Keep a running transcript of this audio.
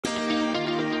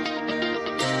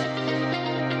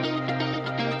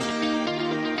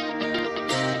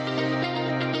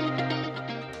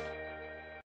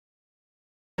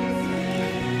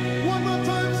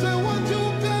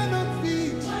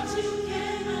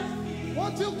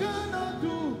What you cannot do.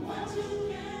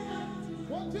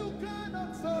 What you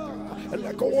cannot serve.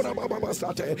 Lekona mama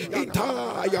sate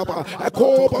itayaba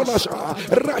akobanasha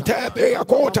ratebe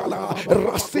akotala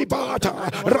rasibata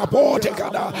rabote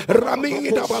kada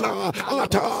ramida bala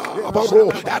ata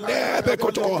baro adebe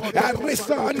koto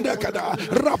arisanda kada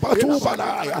rapatu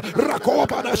balaya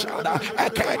rakobanashada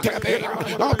aketebe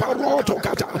aparoto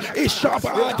kata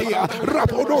ishabadia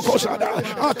rapodoko sada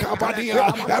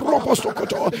akabadia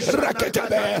roposokoto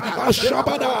raketebe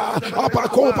ashabada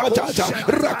apakopatata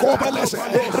rakobalese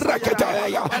rakete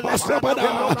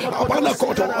Asabada,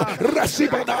 Abalakoto,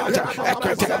 Rasibada,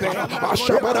 Ekatebe,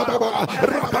 Ashabada Baba,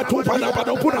 Rapatubana,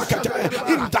 Purakate,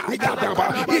 Indagaba,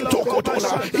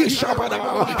 Intokotola, Ishabada,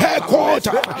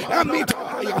 Hekota,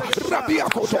 Amitaya,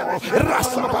 Rabiakoto,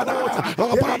 Rasabada,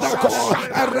 Abadako,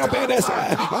 Arabenese,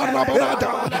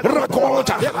 Arabada,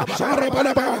 Rakota,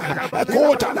 Arabanaba,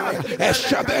 Kota,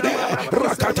 Eshabede,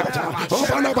 Rakatata,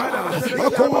 Obalaba,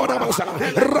 Akorabasa,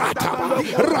 Rataba,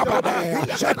 Rabade,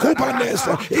 Kubanes,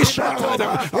 Ishada,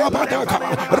 Abadaka,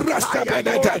 Rasta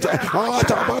Benedete,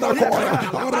 Atabanakoya,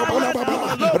 Arabanaba,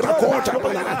 Rakota,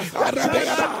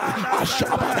 Arabeda,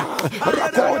 Ashabada,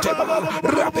 Rakota,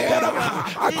 Rabeda,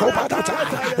 Akobadata,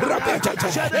 Rabeta,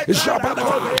 Jabada,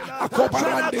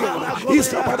 Akobarandia,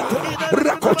 Isabada,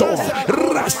 Rakoto,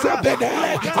 Rasta Bene,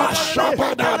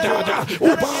 Ashabada,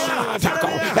 Ubadako,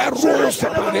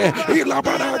 Erosabane,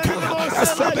 Ilabanaka,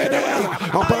 Asabene,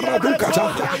 Aparadukata,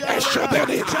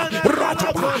 Eshabene.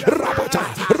 Rataba, Rabata,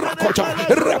 Rakota,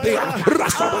 Rabia,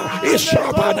 Rasaba,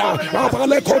 Ishabada,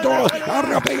 Abalekodo,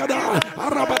 Arabeada,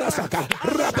 Arabadasaka,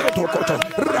 Rabetokoto,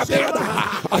 Rabeada,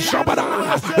 Ashabada,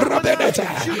 Rabedete.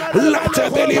 Let the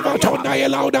believer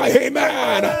turn louder,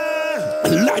 amen.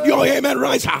 Let your amen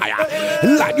rise higher.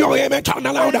 Let your amen turn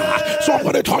louder.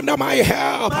 Somebody turn to my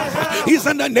help. Is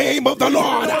in the name of the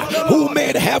Lord who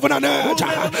made heaven and earth.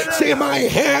 Say my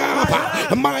help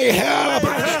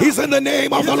is in the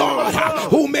name of the Lord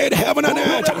who made heaven and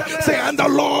earth. Say and the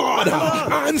Lord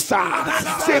answered.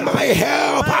 Say my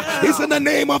help is in the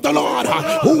name of the Lord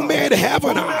who made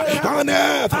heaven and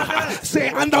earth. Say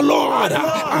and the Lord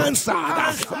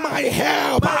answered. My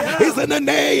help is in the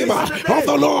name of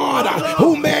the Lord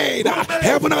who made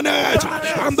heaven and earth,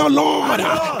 and the Lord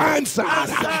answered.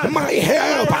 My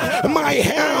help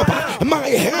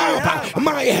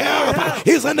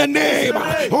is in the name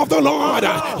of the Lord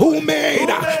who made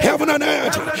heaven and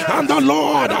earth, and the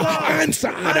Lord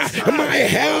answered. My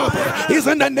help is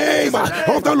in the name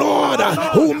of the Lord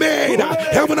who made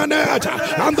heaven and earth,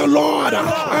 and the Lord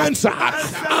answered.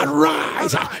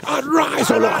 Arise,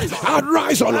 arise, O Lord,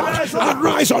 arise, O Lord,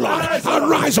 arise, O Lord,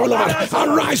 arise, O Lord,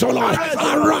 arise, O Lord.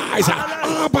 Arise,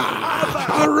 Abba,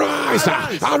 arise,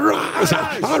 arise,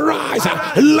 arise.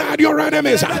 Let your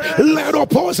enemies, let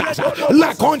opposers,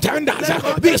 let contenders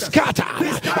be scattered.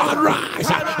 Arise,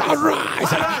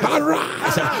 arise,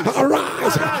 arise,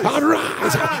 arise,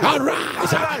 arise,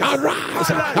 arise,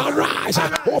 arise, arise.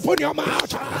 Open your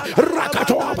mouth.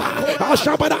 Rakatoba,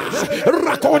 Ashabada,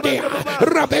 Rakodia,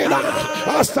 Rabela,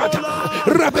 Asata,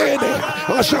 Rabene,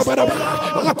 Ashabada,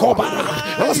 Akobana,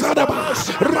 Asadaba,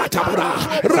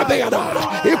 Ratabada, Rabeada,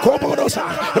 Ikobodosa,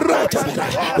 Ratabada,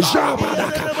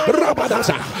 Jabadaka,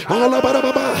 Rabadasa,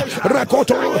 Alabama,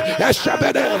 Rakoto,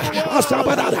 Eshabede,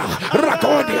 Asabada,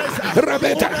 Rakodia,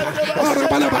 Rabeta,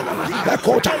 Arabalaba,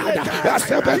 Akota,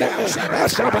 Asabede,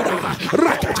 Asabada,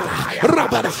 Rakata,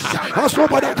 Rabada,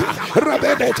 Asobada,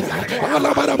 Rabedeta,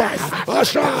 Alabama,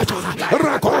 Ashata,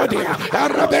 Rakodia,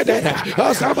 Rabede,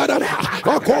 Asabada,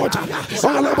 Akota,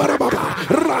 Alabama,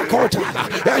 Rakota,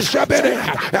 Eshabede,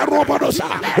 Robodosa,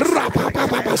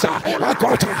 Rapapapasa,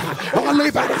 Akota,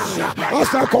 Olivera,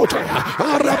 Asakota,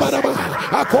 Arabadaba,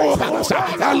 Akobalasa,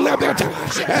 Alabeta,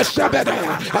 Eshabede,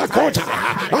 Akota,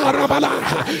 Arabala.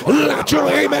 Let your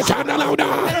amen turn louder.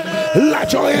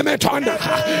 Let your amen turn.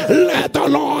 Let the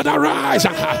Lord arise.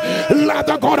 Let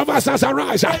the God of us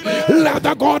arise. Let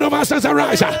the God of us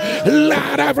arise.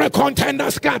 Let every contender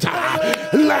scatter.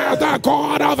 Let the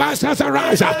God of us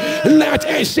arise. Let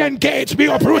ancient gates be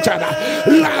uprooted.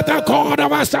 Let the God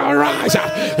of us arise.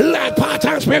 Let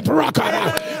patterns be broken.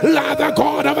 Let the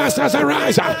God of us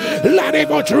arise. Let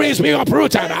evil trees be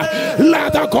uprooted.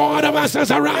 Let the God of us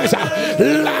arise.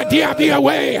 Let there be a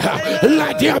way.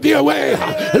 Let there be a way.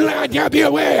 Let there be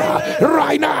a way.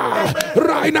 Right now.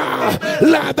 Right now.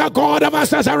 Let the God of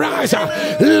us arise.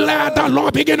 Let the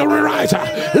Lord begin to rewrite.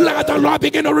 Let the Lord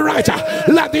begin to rewrite.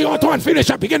 Let the author and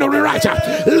finisher begin to rewrite.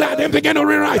 Let him begin to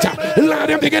rewrite. Let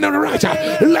him begin to rewrite.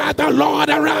 Let the Lord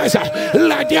arise.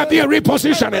 Let there be a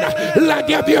repositioning. Let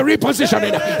there be a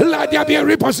repositioning. Let there be a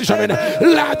repositioning.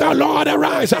 Let the Lord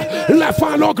arise. Let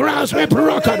fallow grounds be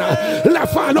broken. Let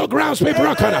fallow grounds be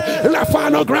broken. Let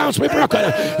fallow grounds be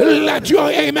broken. Let your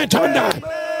amen thunder.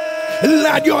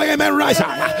 Let your amen rise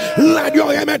up. Let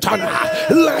your amen thunder.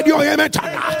 Let your amen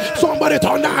thunder. Somebody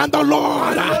thunder and the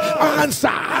Lord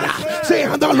answered. Say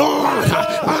and the Lord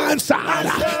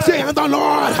answered. Say and the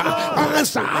Lord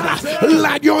answered.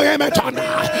 Let your amen thunder.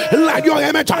 Let your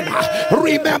amen thunder.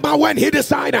 Remember when he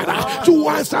decided to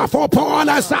answer for Paul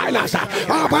and Silas.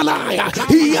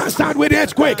 He answered with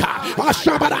earthquake.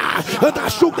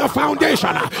 That shook the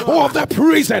foundation of the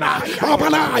prison.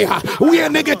 Where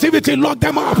negativity locked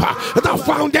them up. The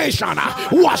foundation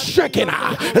was shaking.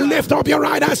 Lift up your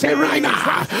right and say right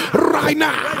now, right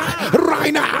now,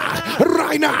 right now,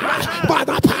 right now, by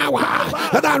the power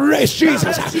that raised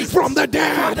Jesus from the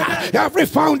dead. Every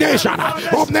foundation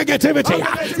of negativity,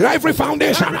 every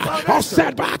foundation of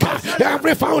setback,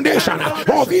 every foundation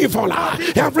of evil,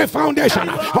 every foundation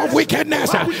of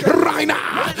wickedness, right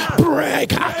now,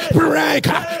 break, break,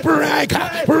 break,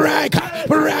 break,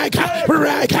 break, break,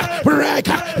 break, break,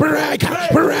 break,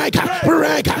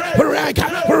 break, break,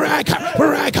 break,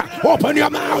 break. Open your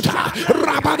mouth.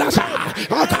 Rabadasa.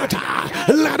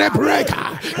 Let it break.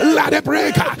 Let it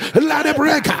break. Let it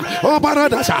break.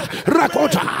 Obaradasa.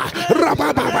 Rakota.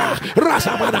 Rabababa.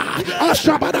 Rasabada.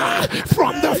 Ashabada.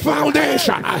 From the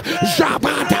foundation.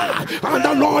 Jabada. And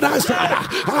the Lord answered.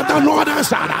 And the Lord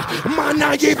answered.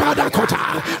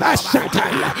 Managibadakota. Asete.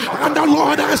 And the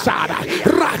Lord answered.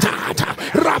 Ratata.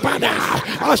 Rabada.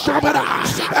 Ashabada.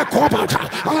 Ekobata.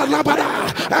 Alabada.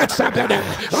 Nsppd.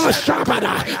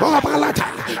 Ashabada. Abalata.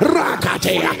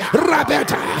 Rakate.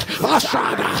 Rabeta.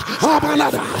 Ashada.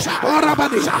 Abalada.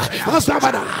 Arabadiza.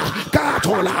 Asabada.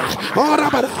 Katola.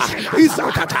 Arabada.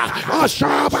 Isakata.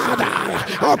 Ashabada.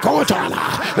 Akotola.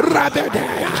 Rabede.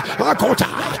 Akota.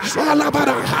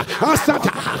 Alabada.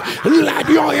 Asata. Let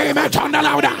your amen thunder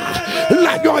louder.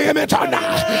 Let your amen thunder.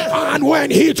 And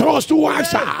when he chose to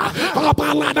answer,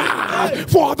 Abalada,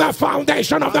 for the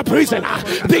foundation of the prison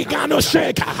began to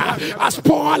shake as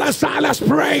Paul and Silas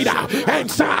prayed and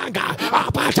sang.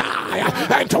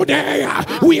 And today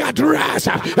we address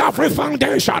every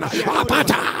foundation,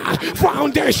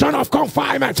 foundation of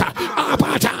confinement,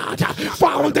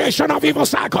 foundation of evil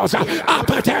cycles,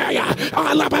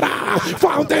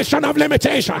 foundation of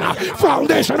limitation,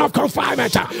 foundation of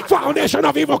confinement, foundation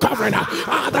of evil covering.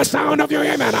 At the sound of your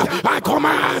amen, I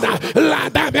command,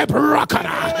 let them be broken.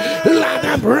 Let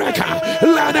them break.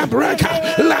 Let them break.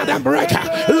 Let them break.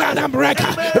 Let them break.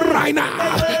 Right now,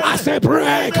 I say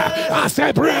break. I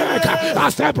say break. I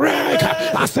say break.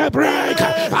 I say break.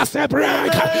 I say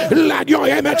break. Let your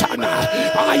amen thunder.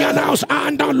 I announce,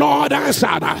 and the Lord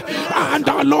answered. And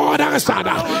the Lord answered.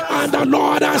 And the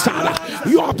Lord answered.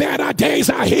 Your better days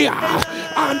are here.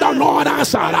 And the Lord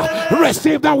answered.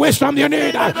 Receive the wisdom you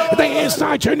need, the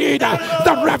insight you need,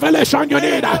 the revelation you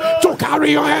need to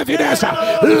carry your evidence.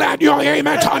 Let your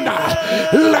amen thunder.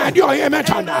 Let your amen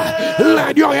thunder.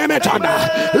 Let your amen thunder.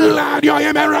 Let your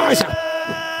amen rise.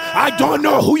 I don't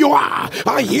know who you are.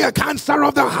 I hear cancer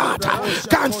of the heart.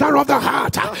 Cancer of the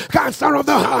heart. Cancer of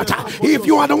the heart. If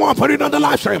you are the one, put it on the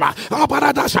live stream. About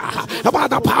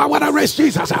the power that raised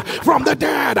Jesus from the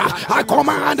dead, I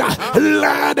command,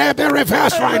 let it be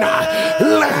reversed right now.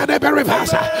 Let it be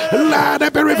reversed. Let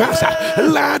it be reversed.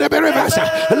 Let it be reversed.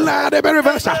 Let it be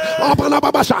reversed.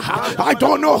 I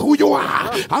don't know who you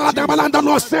are. The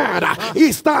Lord said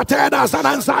he started as an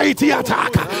anxiety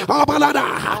attack,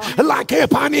 like a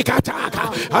panic attack.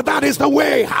 That is the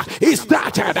way he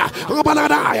started.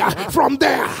 From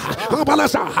there,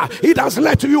 it has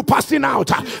led to you passing out.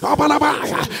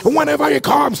 Whenever he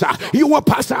comes, you will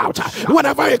pass out.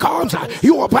 Whenever he comes,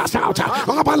 you will pass out.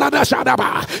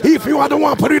 If you are the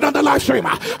one, put it on the live stream.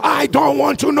 I don't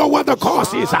want to know what the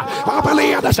cause is.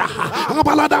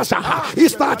 He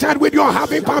started with your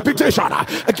having palpitation,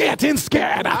 getting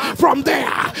scared. From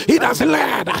there, it has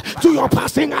led to your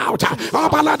passing out.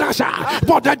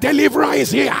 But the deliverer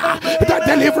is here. The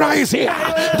deliverer is here.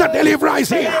 The deliverer is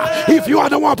here. If you are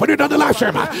the one, put it on the live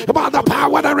stream. About the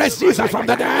power that raised Jesus from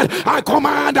the dead, I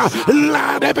command,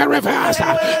 let it be reversed.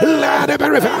 Let it be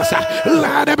reversed.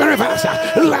 Let it be reversed.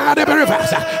 Let it be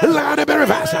reversed. Let it be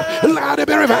reversed. Let it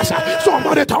be reversed.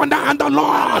 Somebody turn down the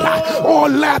Lord. Oh,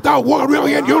 let the warrior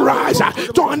in you rise.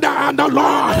 Turn down the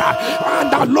Lord.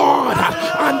 And the Lord.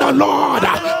 And the Lord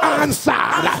answered.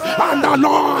 And the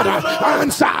Lord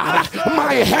answered.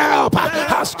 My help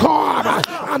has come.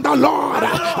 And the Lord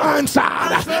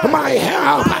answered. My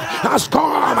help has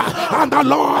come. And the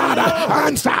Lord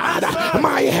answered.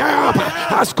 My help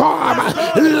has come.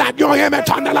 Let your your amen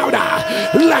thunder louder.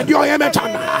 Let your amen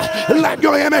thunder. Let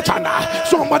your amen thunder.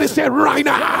 Somebody say right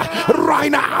now.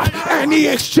 Right now. Any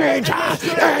exchange,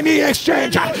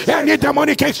 any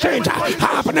demonic exchange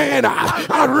happening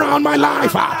around my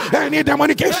life, any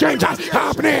demonic exchange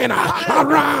happening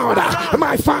around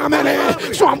my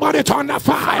family. Somebody turn the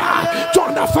fire,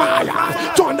 turn the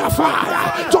fire, turn the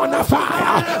fire, turn the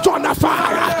fire, turn the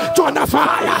fire, turn the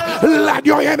fire. Let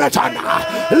your amen thunder.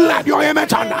 Let your amen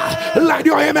thunder. Let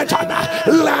your amen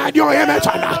thunder. Let your amen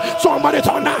thunder. Somebody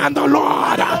thunder, and the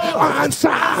Lord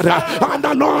answered, and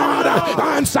the Lord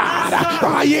answered.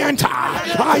 I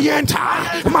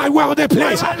enter my wealthy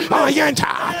place. I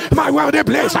enter my wealthy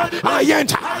place. I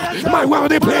enter my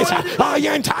wealthy place. I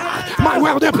enter my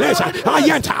wealthy place. I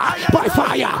enter by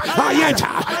fire. I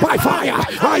enter by fire.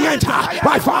 I enter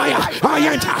by fire. I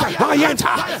enter. I enter.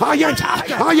 I enter.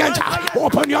 I enter.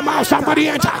 Open your mouth. Somebody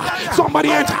enter. Somebody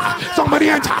enter. Somebody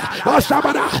enter.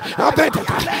 Shabada.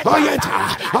 I enter.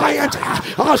 I enter.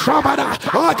 Shabada.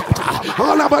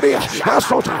 Alabadi.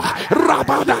 Asota.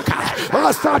 Rabadaka.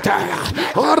 Asata.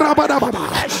 Arabadababa.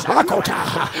 Akota.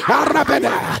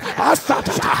 Arabeda.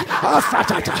 Asata.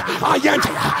 Asata. I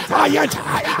enter. I enter.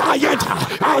 I enter.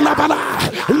 Alabala.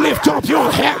 Lift up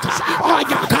your head.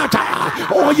 Ayakata.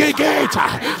 Oh, ye gates.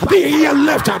 Be ye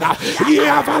lifted. Ye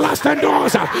everlasting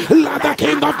doors. Let the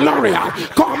King of Glory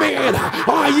come in.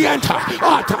 I enter.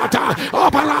 Atata.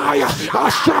 Abalaya.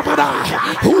 Ashabada.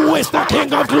 Who is the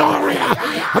King of Glory?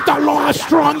 The Lord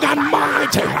strong and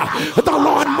mighty. The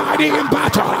Lord mighty in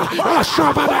battle.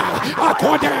 Ashabada.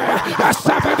 Akode.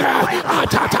 Asabada.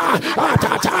 Atata.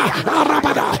 Atata.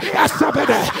 Arabada.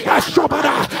 Asabada.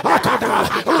 Ashabada. Akada.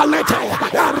 Alete.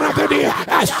 Arabedi.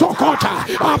 Asokota.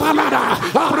 Abalada.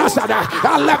 Arasada.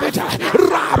 Alevita.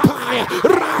 Rapai.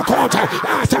 Rakota.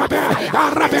 Atabe.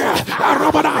 Arabe.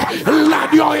 Arabada.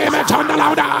 Let your image on the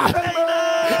louder.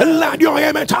 Let your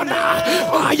amen thunder.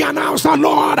 I announce the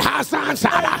Lord has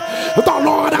answered. The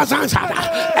Lord has answered.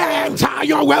 Enter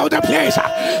your wealthy place.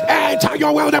 Enter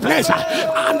your wealthy place.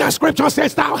 And the scripture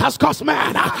says, thou hast caused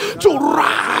man to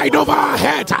ride over our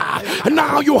head.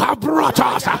 Now you have brought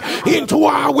us into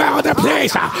our wealthy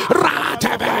place.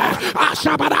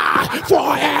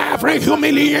 For every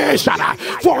humiliation,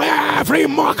 for every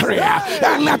mockery,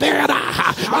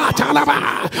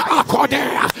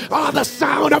 the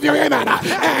sound of your amen.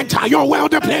 Enter your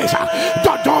wealthy place.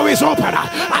 The door is open.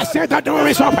 I said the door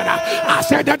is open. I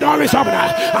said the door is open.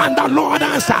 And the Lord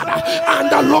answered. And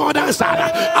the Lord answered.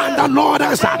 And the Lord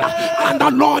answered. And the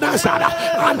Lord answered.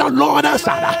 And the Lord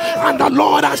answered. And the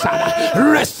Lord answered.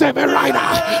 Receive it right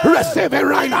now. Receive it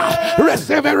right now.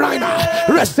 Receive it right now.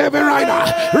 Receive it right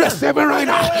now. Receive it right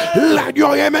now. Let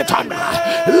your amen thunder.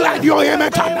 Let your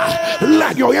amen thunder.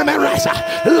 Let your amen rise.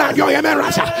 Let your amen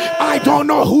rise. I don't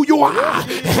know who you are.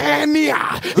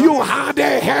 Hernia. You had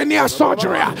a hernia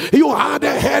surgery. You had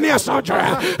a hernia surgery.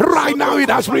 Right now it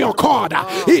has reoccurred.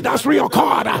 It has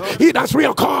reoccurred. It has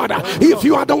reoccurred. If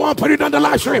you are the one put it on the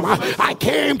live stream, I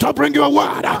came to bring you a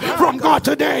word from God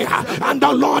today. And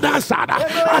the Lord answered.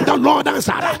 And the Lord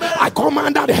answered. I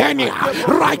command that hernia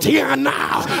right here and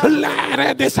now. Let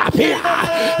it disappear.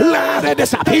 Let it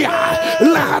disappear.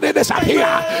 Let it disappear.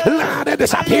 Let it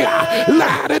disappear.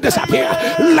 Let it disappear.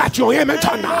 Let your amen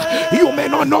thunder. You may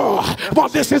not know,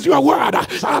 but this is your word.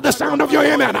 The sound of your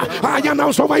amen. I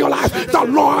announce over your life. The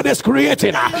Lord is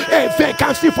creating a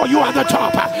vacancy for you at the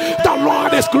top. The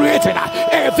Lord is creating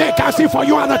a vacancy for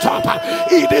you at the top.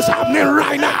 It is happening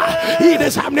right now. It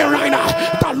is happening right now.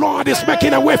 The Lord is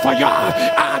making a way for you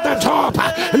at the top.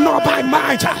 Not by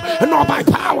might, not by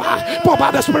power, but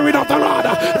by the Spirit of the Lord.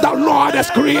 The Lord is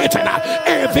creating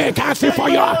a vacancy for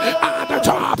you at the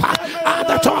top. At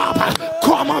the top.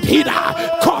 Come up here.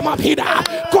 Come up here.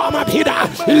 Come up here.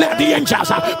 Let the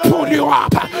angels pull you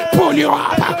up. Pull you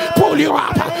up. Pull you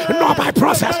up. Not by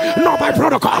process, not by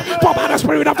protocol, but by the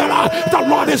Spirit of the Lord. The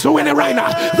Lord is doing it right now.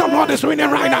 The Lord is doing it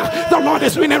right now. The Lord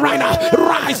is doing it right now.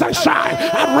 Rise and shine.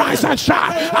 Arise and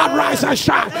shine. Arise and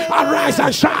shine. Arise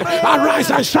and shine.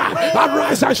 Arise and shine.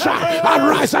 Arise and shine.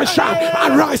 Arise and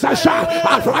shine. Arise and shine.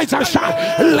 Arise and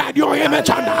shine. Let your image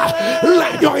thunder.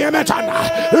 Let your image thunder.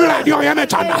 Let your image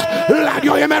thunder. Let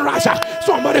your image rise.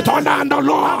 Somebody thunder and the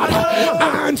Lord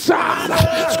answered.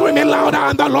 Screaming louder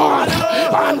and the Lord.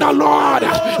 And the Lord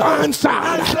answered.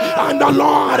 And the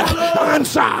Lord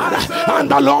answered. And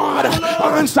the Lord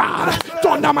answered.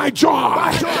 Thunder, my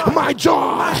joy. My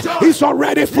joy is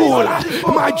already full.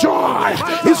 My joy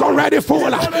is already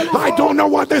full. I don't know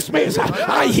what this means.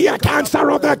 I hear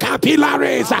cancer of the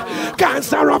capillaries.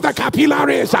 Cancer of the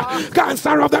capillaries.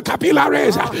 Cancer of the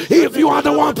capillaries. If you are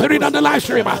the one, put it on the live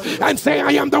stream and say,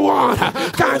 I am the one.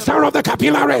 Cancer of the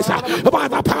capillaries. victories by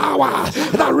the power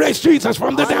that raised Jesus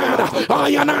from the dead. I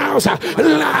announce,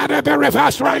 let it be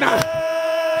reversed right now.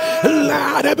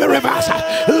 Let it be reversed.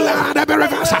 Let it be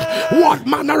reversed. What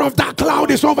manner of dark cloud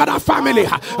is over that family?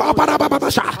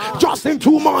 Just in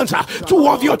 2 months, 2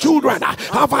 of your children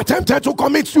have attempted to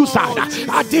commit suicide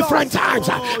at different times.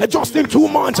 Just in 2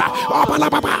 months.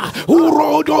 Who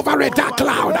rode over a dark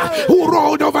cloud? Who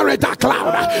rode over a dark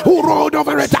cloud? Who rode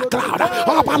over a dark cloud?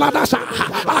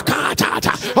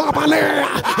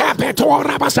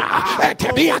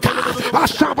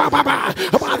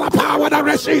 By the power that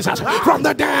raised Jesus from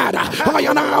the dead, I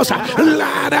announce,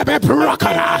 let it be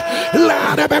broken.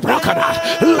 Let it be broken.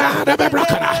 Let it be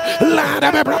broken. Let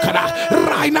it be broken.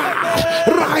 Right now.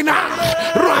 Right now.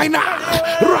 Right now.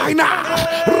 Right now.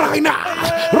 Right now.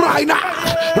 Right now.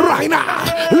 Right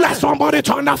now. Let somebody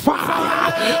turn the fire.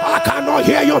 I cannot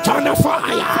hear you turn the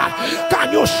fire.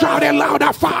 Can you shout it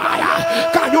louder?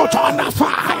 Fire. Can you turn the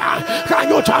fire? Can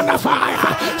you turn the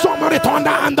fire? Somebody turn the,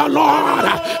 and the Lord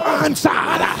answered.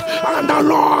 And the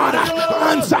Lord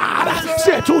answered.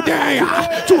 Say today,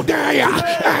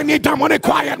 any demonic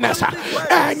quietness,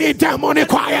 any demonic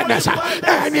quietness,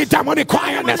 any demonic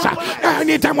quietness,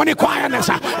 any demonic quietness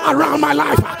around my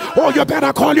life. Oh, you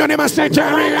better call your name and say,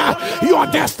 Jerry, your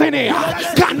destiny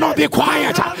cannot be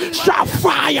quiet. Shall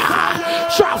fire,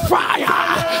 shall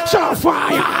fire, shall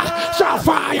fire, shall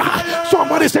fire.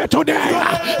 Somebody say today,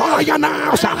 I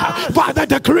announce by the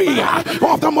decree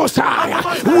of the Most High,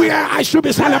 where I should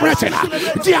be celebrating,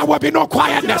 there will be no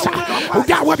quietness.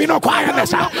 There will be no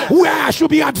quietness. Where I should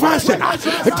be advancing,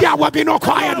 there will be no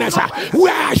quietness.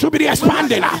 Where I should be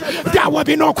expanding, there will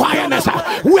be no quietness.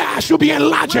 Where I should be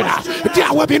enlarging,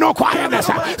 there will be no quietness.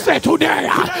 Say today,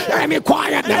 any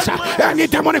quietness, any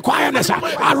demonic quietness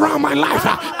around my life,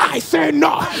 I say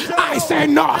no. I say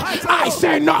no. I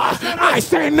say no. I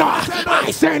say no.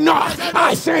 I say no.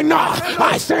 I say no.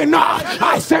 I say no.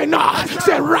 I say no.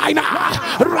 Say right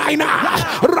now. Right now.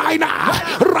 Right now.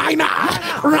 Right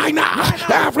now. Right now.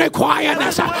 Every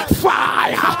quietness,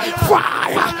 fire,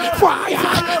 fire, fire,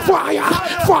 fire,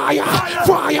 fire,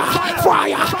 fire,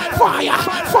 fire, fire,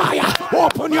 fire.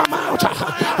 Open your mouth.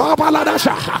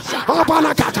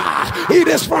 It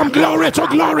is from glory to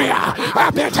glory.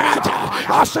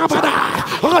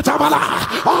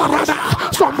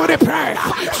 Somebody pray.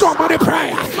 Somebody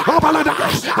pray.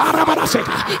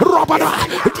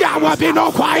 There will be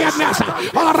no quietness.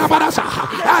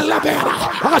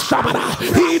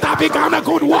 He that began a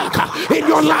good work in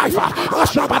your life,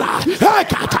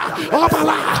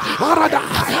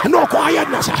 no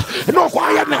quietness, no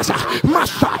quietness.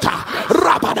 Masata,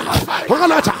 Rabada,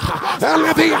 Alata,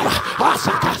 Elevia,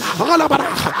 Asaka, Alabara,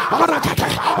 Arakata,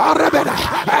 Arabeda,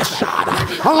 Ashada,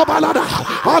 Abalada,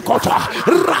 Akota,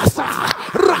 Rasa,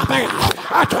 Rabea,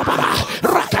 Atobara,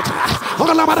 Rakata,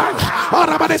 Alabara,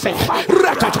 Arabadese,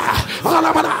 Rakata,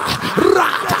 Alabara,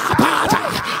 Rata, Pata,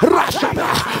 Rashada,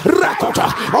 Rakota,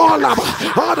 Olaba,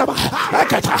 Adaba,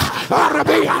 Akata,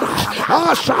 Arabea,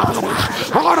 Ashabara,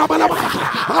 Arabalaba,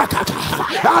 Akata,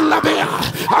 Alabea,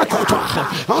 Akota,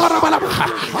 Arabalaba,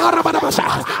 Arabalabasa,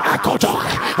 Akota,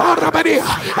 Arabadia,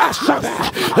 Asabe.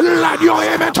 Let your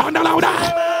amen turn louder.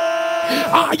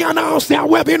 I announce there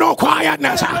will be no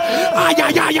quietness.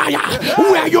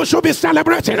 Where you should be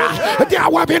celebrating, there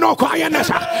will be no quietness.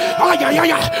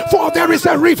 For there is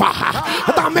a river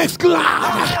that makes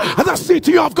glad the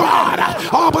city of God.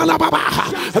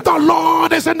 The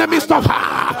Lord is in the midst of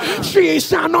her. She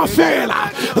shall not fail.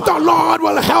 The Lord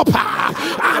will help her.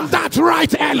 And that's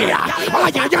right, earlier.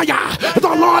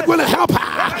 The Lord will help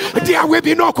her. There will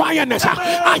be no quietness. The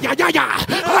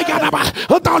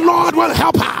Lord will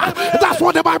help her. That's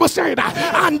what the Bible said.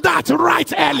 And that's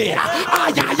right, earlier.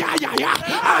 And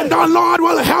the Lord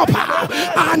will help her.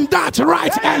 And that's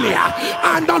right, earlier.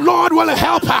 And the Lord will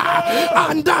help her.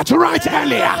 And that's right,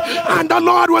 earlier. And the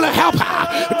Lord will help her.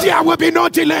 There will be no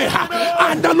delay.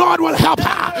 And the Lord will help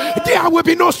her. There will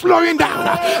be no slowing down.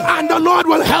 And the Lord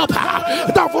will help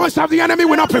her. The voice of the enemy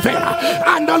will not prevail.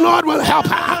 And the Lord will help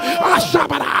her.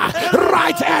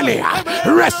 Right, earlier.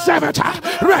 Receive it.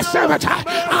 Receive it.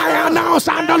 I announce,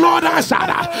 and the Lord answered.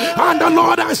 And the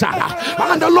Lord answered.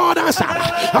 And the Lord answered.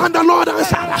 And the Lord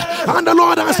answered. And the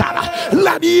Lord answered.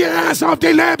 Let the years of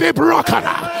delay be broken.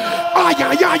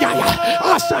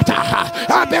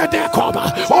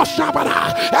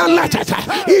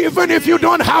 Even if you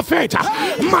don't have faith,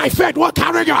 my faith will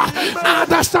carry you. At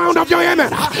the sound of your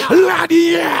amen, let the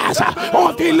years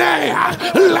of delay,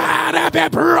 let it be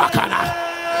broken.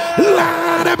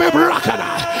 Let it be broken.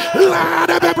 Let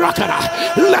it be broken.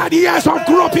 Let the years of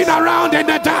groping around in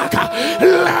the dark,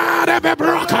 let it it be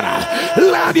broken.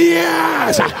 Let the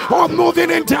years of moving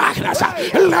in darkness,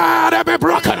 let it be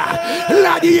broken.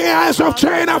 Let the years of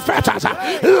chain of fetters,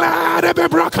 let it be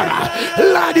broken.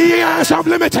 Let the years of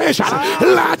limitation,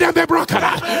 let them be broken.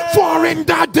 For in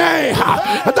that day,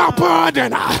 the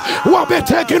burden will be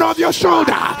taken off your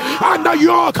shoulder and the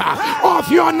yoke off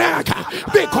your neck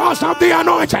because of the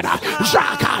anointing.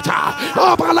 Jakata,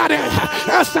 Obalade,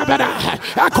 Nsppd,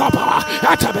 Ekopa,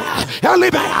 Etebe,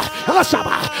 Elibea,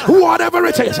 Asaba, whatever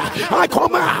it is, I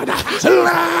command,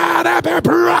 let it be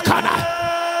broken.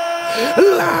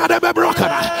 Let it be broken.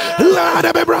 Let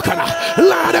it be broken.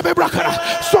 Let it be broken.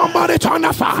 Somebody turn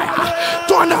the fire.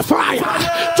 Turn the fire.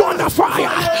 Turn the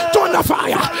fire. Turn the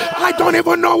fire. I don't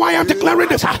even know why I'm declaring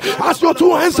this. As your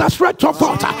two hands are stretched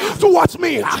forth towards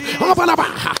me.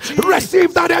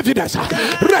 Receive that evidence.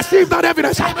 Receive that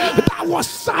evidence. That was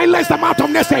silence the mouth of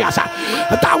naysayers.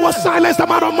 That was silence the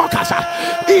mouth of mockers.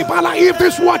 If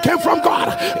this word came from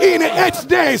God in 8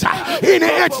 days, in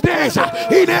 8 days,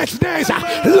 in 8 days,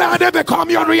 let it become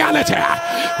your reality.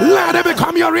 Let it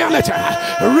become your reality.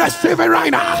 Receive it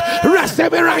right now.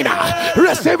 Receive it right now.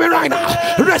 Receive it right now.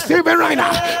 Receive it right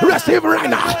now. Receive it right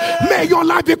now. May your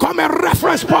life become a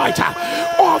reference point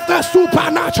of the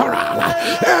supernatural.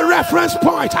 A reference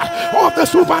point of the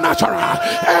supernatural.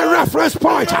 A reference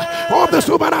point of the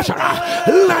supernatural.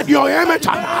 Let your amen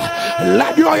turn.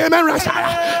 Let your amen rise.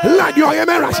 Let your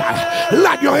amen rise.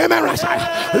 Let your amen rise.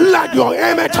 Let your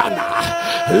amen turn.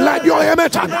 Let your amen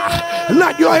turn.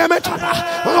 Let your amen turn.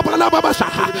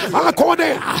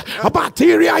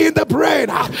 Bacteria in the brain.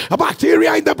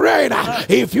 Bacteria in the brain.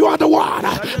 If you are the one,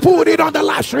 put it on the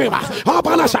live stream. The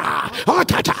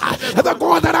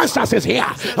God that answers is here.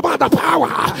 About the power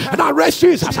that raised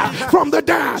Jesus from the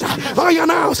dead. I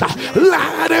announce,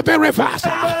 let it be reversed.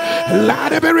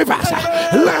 Let it be reversed.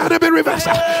 Let it be reversed.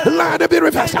 Let it be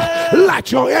reversed.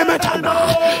 Let your amen turn.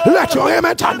 Let your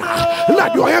amen turn.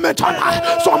 Let your amen turn.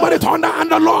 Somebody turn on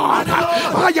the Lord.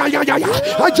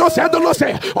 I just heard the Lord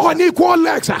say, unequal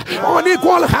legs,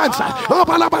 unequal hands.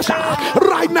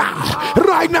 Right now,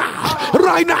 right now,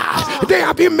 right now. They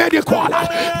have been made equal.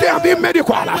 They have been made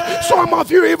equal. Some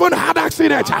of you even had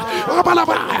accidents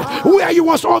where it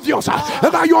was obvious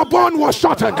that your bone was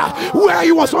shortened. Where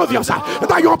it was obvious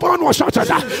that your bone was shortened.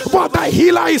 But the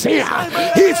healer is here.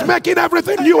 He's making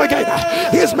everything new again.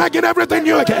 He's making everything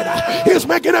new again. He's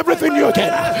making everything new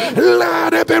again.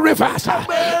 Let it be reversed.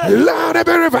 Let it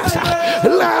be reversed.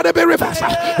 Let it be reversed.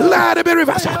 Let it be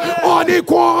reversed.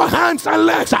 Unequal hands and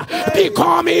legs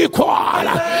become equal.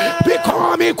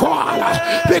 Become equal.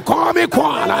 Become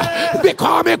equal.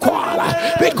 Become equal.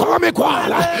 Become equal.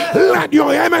 Let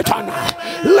your amen turn.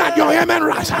 Let your amen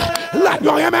rise. Let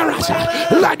your amen rise.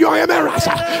 Let your amen rise.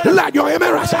 Let your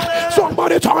amen rise.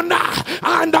 Somebody turn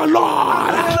and the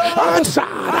Lord answered.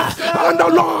 And the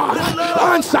Lord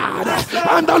answered.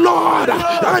 And the Lord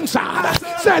answered.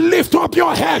 Say, lift up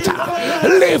your head.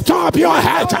 Lift up your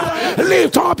head.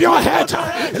 Lift up your head.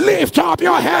 Lift up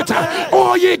your head.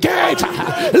 Oh, ye gates.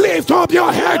 Lift up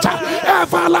your head.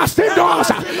 Everlasting doors.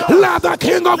 Let the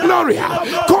King of Glory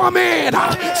come in.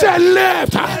 Say,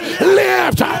 lift.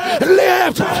 Lift.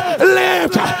 Lift.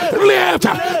 Lift. Lift.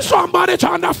 Somebody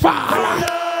turn the fire.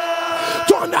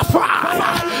 Turn the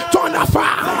fire. Turn the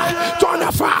fire. Turn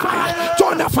the fire.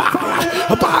 Turn the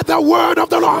fire. By the word of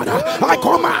the Lord, I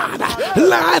command,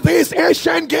 let this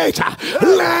ancient gate,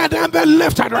 let them be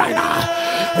lifted right now.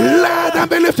 Let them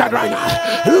be lifted right now.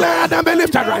 Let them be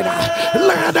lifted right now.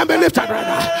 Let them be lifted right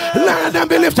now. Let them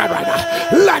be lifted right now.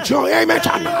 Let your amen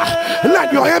turn.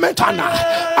 Let your amen turn.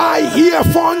 I hear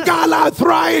fungal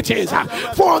arthritis.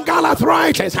 Fungal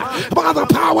arthritis. By the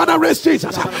power that raised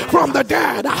Jesus from the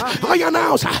dead, I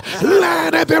announce,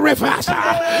 let it be reversed.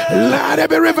 Let it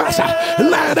be reversed.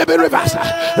 Let it be reversed.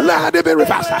 Let it be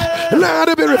reversed. Let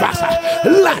it be reversed.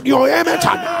 Let your amen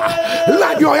turn.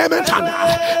 Let your amen turn.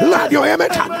 Let your amen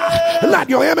turn. Let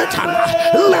your amen turn.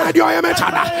 Let your amen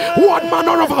turn. What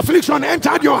manner of affliction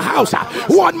entered your house?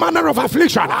 What manner of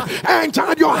affliction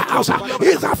entered your house?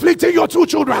 Is afflicting your two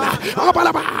children.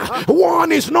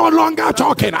 One is no longer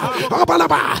talking.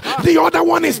 The other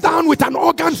one is down with an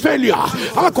organ failure.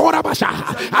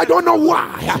 I don't know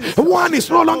why. One is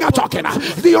no longer talking.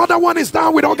 The other one is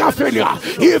down with organ failure.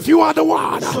 If you are the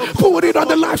one, put it on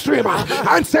the live stream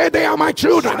and say, they are my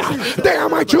children. They are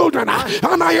my children.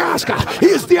 And I ask,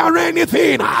 is there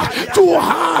anything too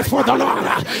hard for the Lord?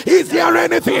 Is there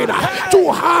anything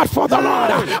too hard for the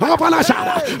Lord?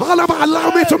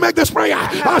 Allow me to make this prayer.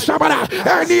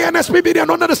 Any Nsppd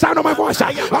under the sound of my voice,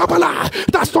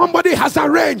 that somebody has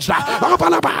arranged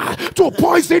to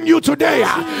poison you today,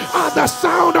 at the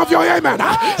sound of your amen,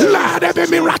 let it be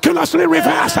miraculously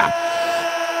reversed.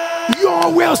 You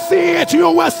will see it.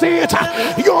 You will see it.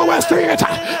 You will see it.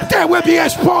 They will be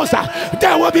exposed.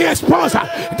 They will be exposed.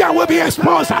 They will be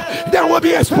exposed. They will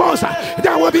be exposed.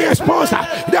 They will be exposed.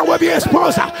 They will be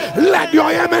exposed. Let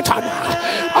your amen turn.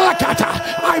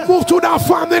 I move to that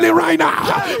family right now.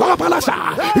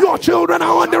 Your children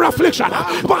are under affliction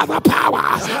by the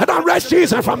power that raised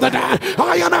Jesus from the dead.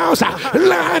 I announce,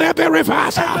 let it be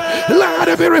reversed. Let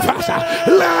it be reversed.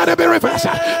 Let it be reversed.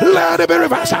 Let it be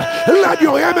reversed. Let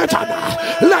your amen turn.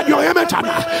 Let your amen turn.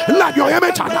 Let your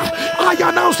amen turn. I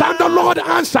announce, and the Lord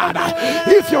answered.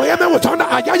 If your amen will turn,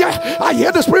 I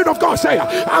hear the Spirit of God say,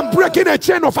 I'm breaking a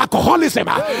chain of alcoholism.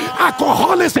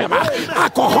 Alcoholism.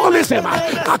 Alcoholism.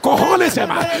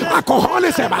 Alcoholism.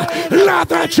 Alcoholism. Let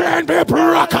the chain be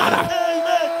broken.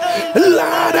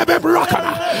 Let it be broken.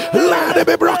 Let it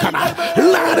be broken.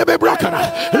 Let it be broken.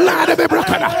 Let it be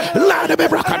broken. Let it be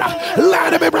broken.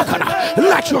 Let it be broken.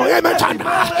 Let your amen turn.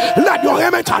 Let your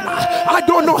amen turn. I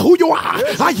don't know who you are.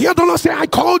 I hear the Lord say, I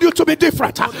called you to be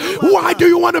different. Why do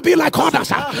you want to be like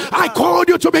others? I called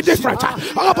you to be different.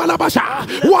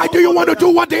 Why do you want to do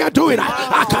what they are doing?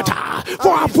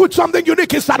 For I put something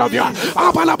unique inside of you.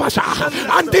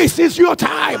 And this is your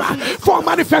time for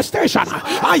manifestation.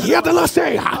 I hear the Lord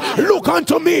say, look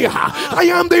unto me. I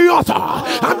am the author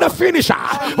and the finisher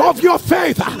of your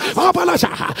faith.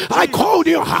 I called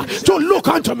you to look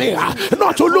unto me,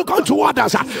 not to look unto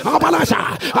others.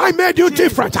 I made you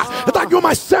different that you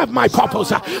might serve my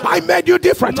purpose. I made you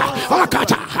different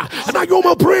that you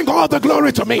will bring all the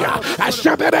glory to me. And as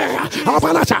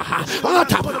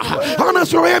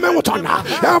your amen will turn,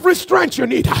 every strength you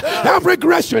need, every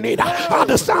grace you need, at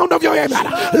the sound of your amen,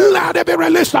 let it be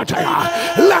released unto you.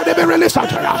 Let it be released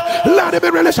unto you. Let it be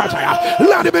released unto you.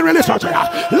 Let it be released unto you.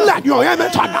 Let your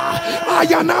amen turn. I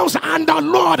announce, and the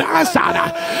Lord answered.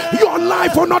 Your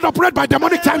life will not operate by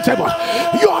demonic timetable.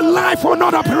 Your life will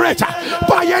not operate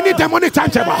by any demonic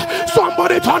timetable.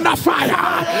 Somebody turn the fire.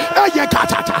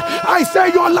 I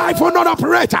say your life will not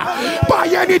operate by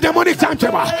any demonic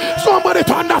timetable. Somebody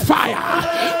turn the fire.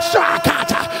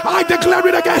 Shakata. I declare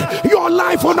it again. Your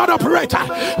life will not operate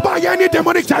by any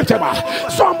demonic timetable.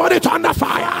 Somebody turn the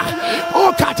fire.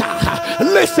 Oh, Kata.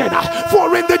 Listen,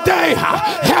 for in the day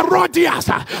Herodias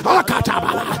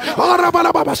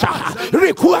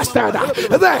requested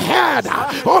the head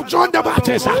of John the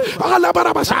Baptist.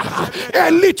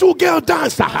 A little girl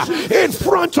danced in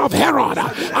front of Herod.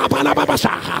 And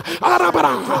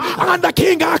the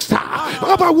king asked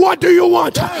her, what do you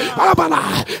want?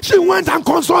 She went and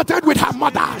consulted with her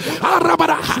mother.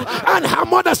 And her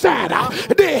mother said,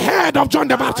 the head of John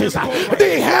the Baptist.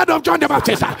 The head of John the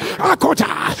Baptist.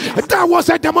 That was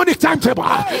a demonic timetable.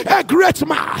 A great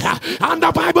man. And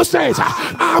the Bible says,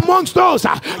 amongst those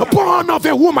born of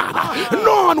a woman,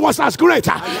 none was as great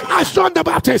as John the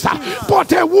Baptist.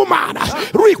 But a woman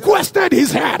requested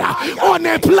his head on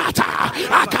a platter.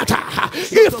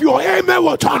 If your amen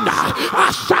will turn,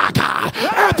 Ashaka,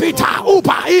 Epita,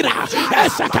 Upa, Ira,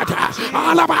 Esekata,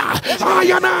 Alaba, I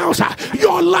announce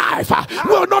your life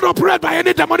will not operate by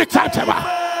any demonic timetable.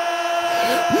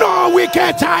 No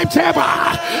wicked timetable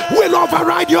will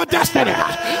override your destiny.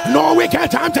 No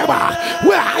wicked timetable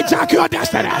will hijack your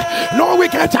destiny. No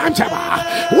wicked timetable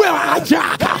will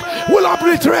hijack, will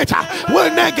obliterate, will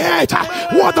negate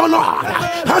what the Lord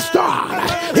has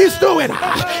done. He's doing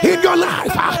in your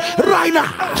life right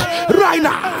now, right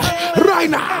now, right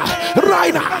now,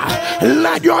 right now.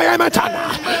 Let your amen turn.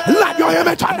 Let your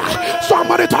amen turn.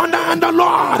 Somebody turn down the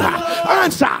Lord.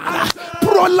 Answer.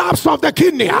 Prolapse of the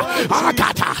kidney.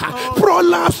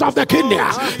 Prolapse of the kidney.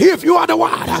 If you are the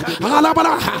one,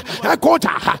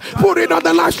 put it on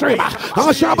the live stream.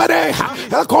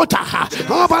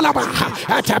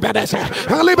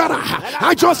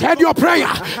 I just heard your prayer.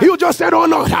 You just said, oh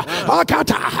Lord,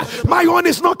 my own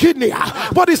is not kidney,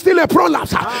 but it's still a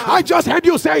prolapse. I just heard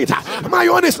you say it. My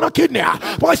own is not kidney,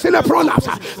 but it's still a prolapse.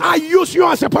 I use you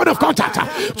as a point of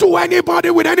contact to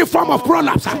anybody with any form of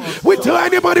prolapse. With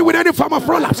anybody with any form of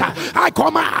prolapse, I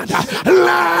command,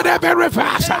 let it be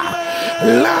reversed.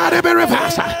 Let it be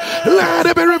reversed. Let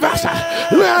it be reversed.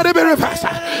 Let it be reversed.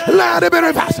 Let it be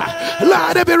reversed.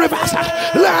 Let it be reversed.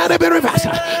 Let it be reversed.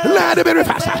 Let it be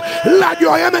reversed. Let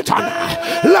your image on.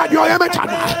 Let your image on.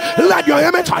 Let your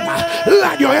image on.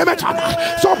 Let your image on.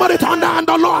 Somebody turn down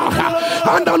the Lord.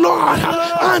 And the Lord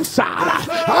answered.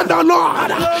 And the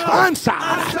Lord answered.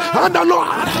 And the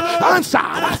Lord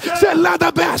answered. Say, let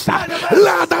the best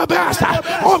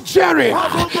of Jerry.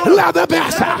 Let the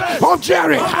best of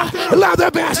Jerry. Let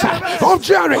the best of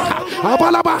Jerry.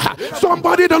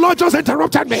 Somebody, the Lord just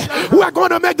interrupted me. We're going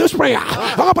to make this prayer.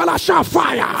 Shout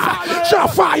fire.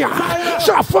 Shout fire.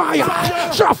 Shout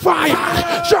fire. Shout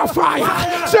fire. Shout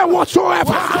fire. Say,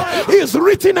 whatsoever is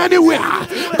written anywhere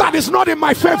that is not in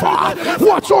my favor,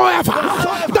 whatsoever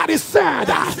that is said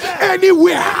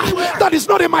anywhere that is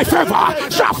not in my favor,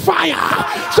 shout fire.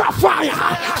 Shout fire.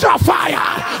 Shout fire.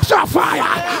 Shout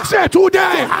fire. Say,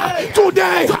 today,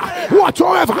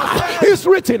 whatsoever is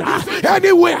written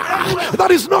anywhere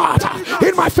that is not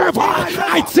in my favor,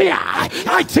 I tear.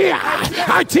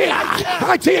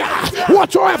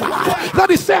 Whatsoever that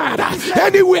is said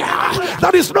anywhere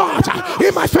that is not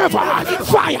in my favor,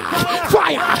 fire.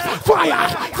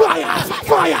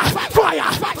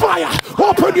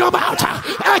 Open your mouth.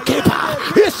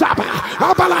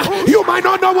 You might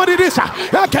not know what it is,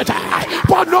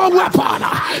 but no weapon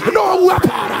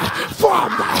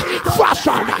formed,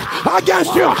 fashioned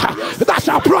against you that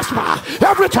shall prosper.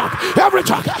 Every tongue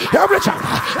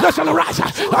that shall arise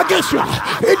against you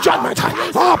in judgment.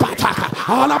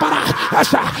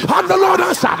 And the Lord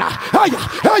answered.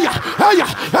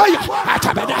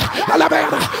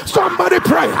 Somebody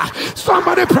pray.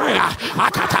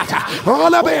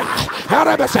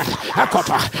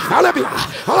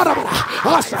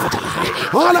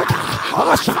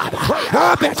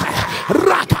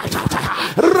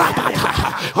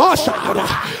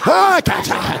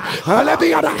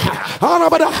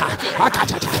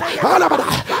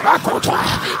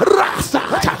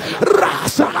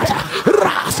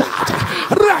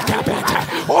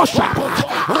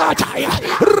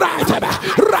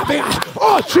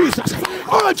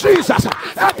 Oh Jesus.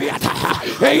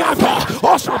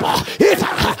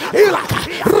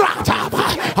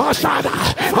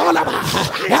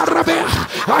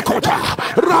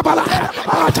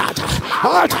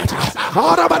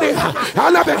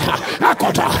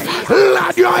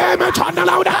 Let your image on the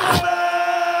louder.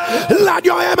 Let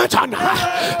your image on.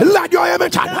 Let your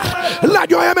image on. Let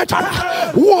your image on.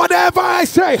 Whatever I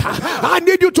say, I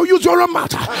need you to use your own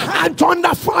mouth and turn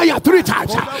the fire 3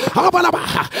 times.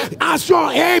 As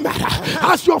your aim,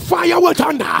 as your fire will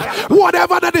thunder,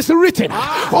 whatever that is written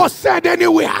or said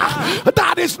anywhere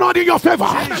that is not in your favor,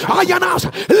 I announce,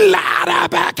 let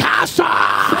it be cast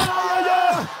off.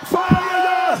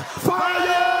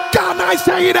 Can I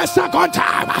say it a second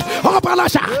time?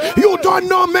 You don't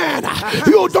know, man.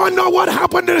 You don't know what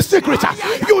happened in the secret.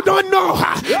 You don't know.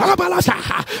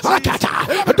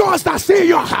 Those that see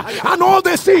you and all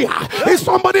they see is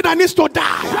somebody that needs to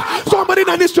die, somebody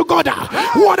that needs to go down.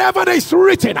 Whatever is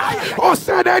written or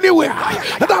said anywhere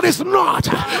that is not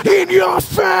in your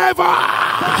favor,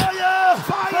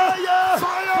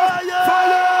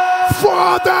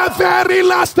 for the very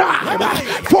last time,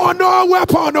 for no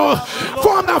weapon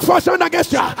formed and fashioned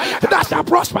against you that shall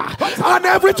prosper, and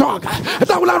every tongue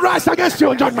that will arise against you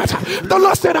in judgment, the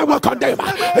Lord said, I will condemn.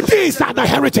 These are the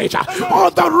heritage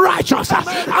of the righteous,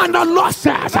 and the Lord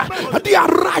says, their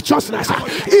righteousness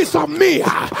is of me,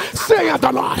 saith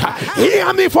the Lord.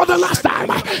 Hear me for the last time.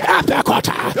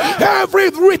 Every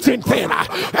written thing,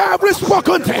 every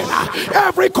spoken thing,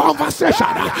 every conversation,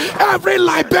 every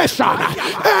libation,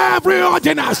 every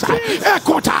ordinance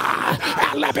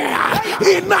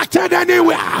enacted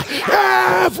anywhere,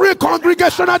 every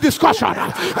congregational discussion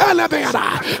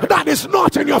that is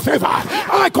not in your favor,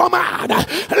 I command,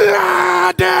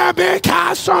 let them be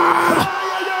canceled.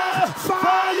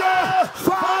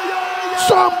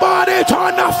 Somebody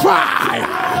turn the fire.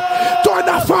 Turn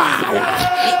the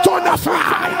fire. Turn the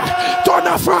fire. Turn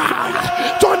the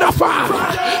fire. Turn the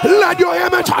fire. Let your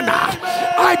image turn.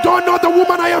 I don't know the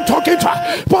woman I am talking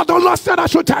to, but the Lord said I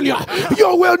should tell you,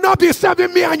 you will not be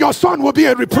serving me and your son will be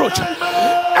a reproach.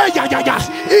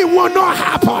 It will not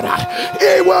happen.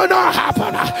 It will not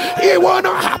happen. It will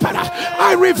not happen.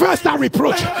 I reverse that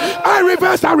reproach. I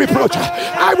reverse that reproach.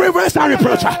 I reverse that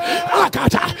reproach.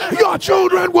 Your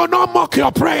children will not mock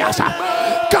your prayers.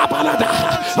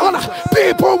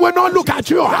 People will not look at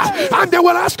you and they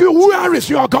will ask you, where is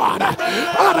your God?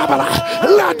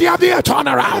 Let there be a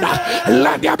turnaround.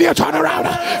 Let there be a turnaround.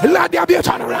 Let there be a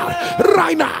turnaround.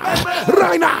 right now,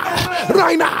 right now,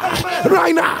 right now,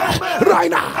 right now, right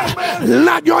now.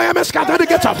 Let your enemies scatter the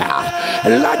gates of hell.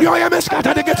 Let your enemies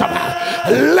scatter the gates of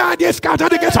hell. Let it scatter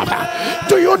the gates of hell.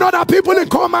 Do you know that people in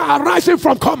coma are rising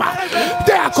from coma?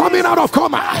 They are coming out of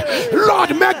coma.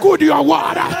 Lord, make good your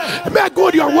word. Make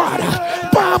good your word.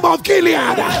 Balm of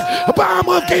Gilead. Balm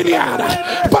of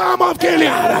Gilead. Balm of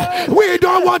Gilead. We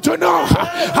don't want to know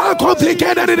how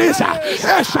complicated it is.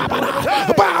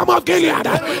 Balm of Gilead.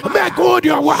 Make good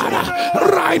your word.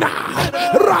 Right now.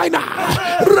 Right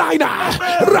now. Right now.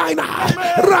 Right now.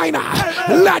 Right now.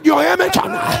 Let your image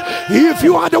on. If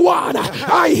you are the one,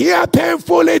 I hear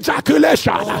painful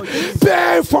ejaculation.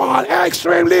 Painful,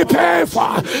 extremely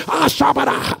painful.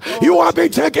 You have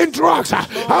been taking drugs.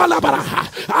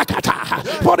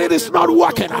 But it is not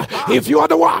working. If you are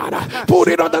the one, put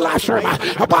it on the live stream.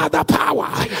 By the power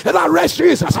that raised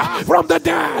Jesus from the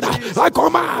dead, I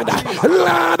command,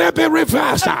 let it be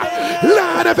reversed.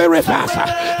 Let it be reversed.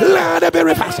 Let it be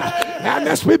reversed. And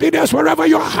Nsppd, wherever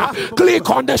you are, click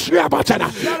on the share button.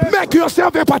 Make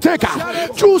yourself a partaker.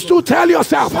 Choose to tell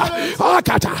yourself,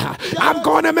 I'm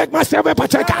going to make myself a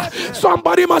partaker.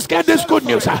 Somebody must get this good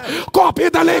news. Copy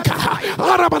the link.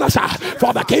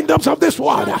 For the kingdoms of this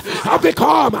world have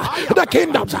become the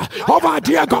kingdoms of our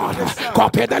dear God.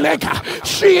 Copy the link.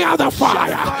 Share the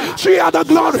fire. Share the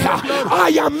glory.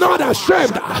 I am not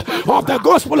ashamed of the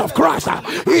gospel of Christ.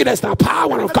 It is the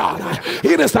power of God.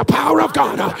 It is the power of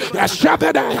God.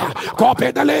 Nsppd.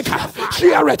 Copy the link.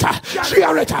 Share it.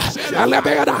 Share it.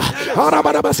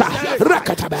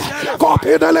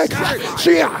 Copy the link.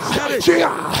 Share.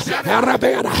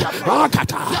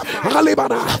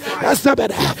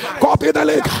 Copy the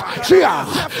link.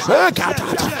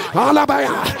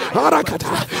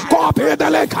 Copy the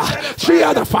link.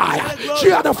 Share the fire.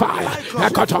 Share the fire.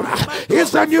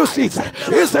 It's a new season.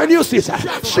 It's a new season.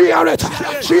 Share it.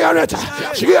 Share it.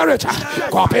 Share it.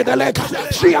 Copy the link.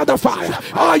 Share the fire.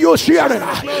 Are you sharing?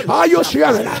 Are you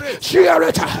sharing? Share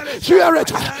it. Share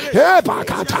it.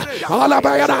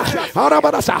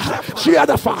 Share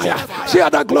the fire. Share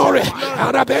the glory.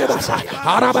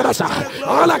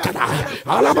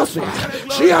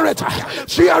 Share it.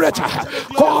 Share it.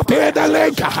 Copy the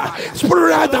link.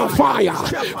 Spread the fire.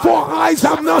 For eyes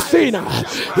have not seen,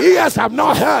 ears have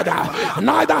not heard,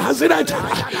 neither has it entered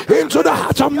into the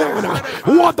heart of man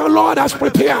what the Lord has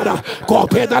prepared.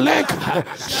 Copy the link.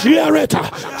 Share it.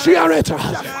 Share it.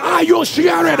 Are you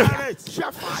sharing?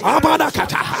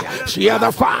 Share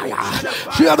the fire.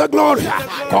 Share the glory.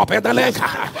 Copy the link.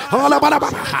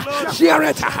 Share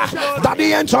it. That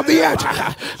the ends of the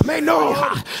earth may know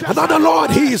that the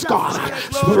Lord, He is God.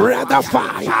 Spread the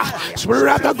fire.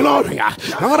 Spread the glory.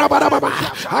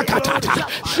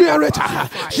 Share it. Share it.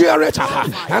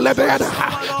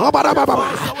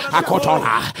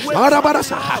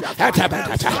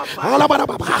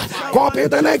 Copy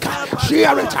the link.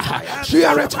 Share it.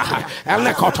 Share it.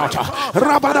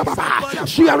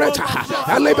 Share it.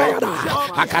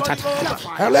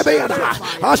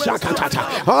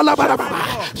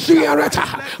 Share it.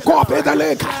 Copy the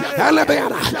link.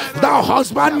 The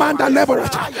husbandman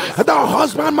deliberate. The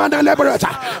husbandman deliberate.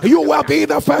 You will be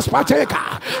the first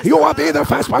partaker. You will be the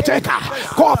first partaker.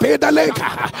 Copy the link.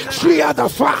 Share the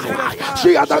fire.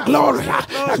 Share the glory.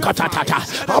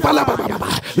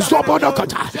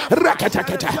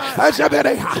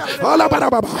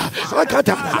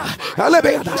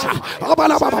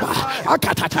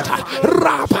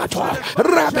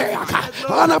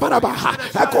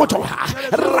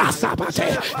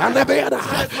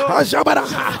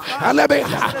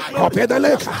 Copy the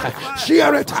link.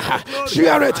 Share it.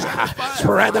 Share it.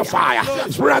 Spread the fire.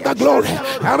 Spread the glory.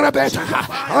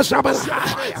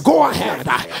 Go ahead.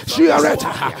 Share it.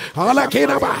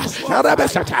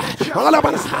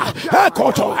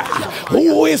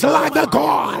 Who is like the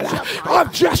God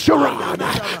of Jeshurun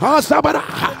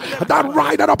that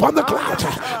rideth upon the cloud?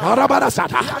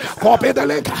 Copy the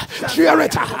link. Share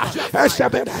it.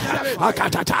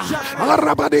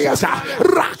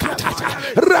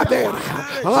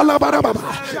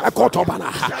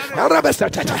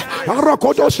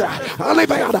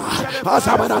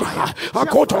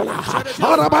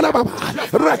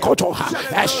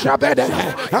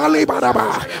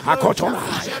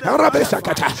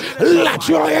 Let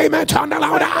your amen turn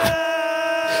louder.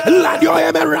 Let your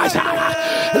amen rise higher.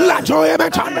 Let your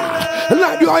amen turn.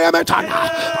 Let your amen turn.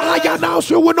 I announce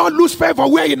you will not lose favor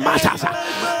where it matters.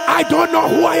 I don't know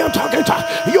who I am talking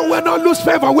to. You will not lose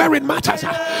favor where it matters.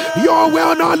 You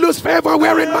will not lose favor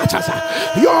where it matters.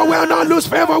 You will not lose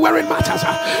favor where it matters.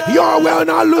 You will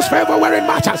not lose favor where it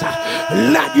matters.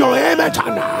 Let your amen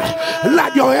turn.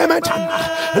 Let your amen turn.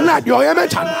 Let your amen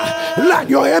turn. Let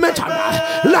your amen turn.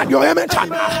 Let your amen turn.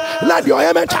 Let your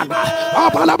amen turn.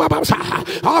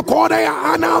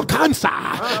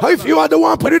 If you are the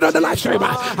one put it on the live stream,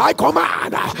 I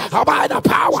command by the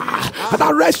power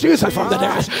that raised Jesus from the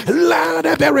dead, let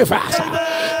it be reversed.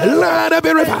 Let it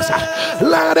be reversed.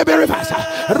 Let it be reversed.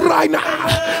 Right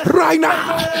now. Right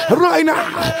now. Right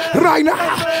now. Right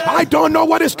now. I don't know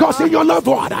what is causing your loved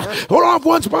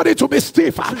one's body to be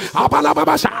stiff.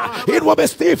 It will be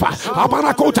stiff.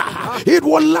 It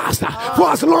will last for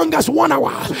as long as 1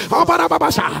 hour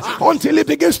until it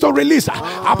begins to release.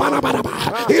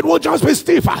 It will just be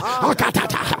stiff.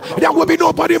 There will be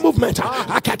no body movement.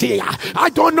 I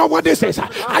don't know what this is.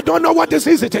 I don't know what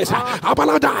disease it is.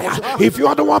 If you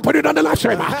are the one put it on the live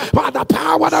stream, by the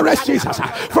power that raised Jesus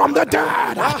from the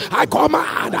dead, I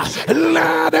command,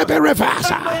 let it be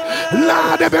reversed.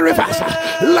 Let it be reversed.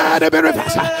 Let it be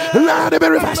reversed. Let it be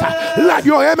reversed. Let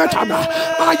your amen turn.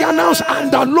 I announce,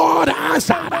 and the Lord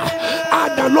answered.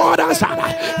 And the Lord answered.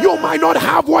 You might not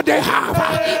have what they have,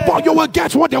 but you will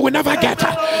get what they will never get.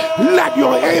 Let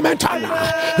your amen turn.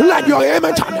 Let your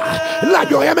amen turn. Let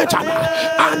your amen turn.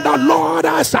 And the Lord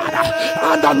answered.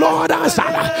 And the Lord answered.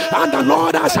 And the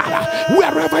Lord answered.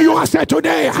 Wherever you are said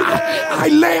today, I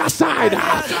lay aside.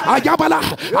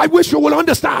 I wish you will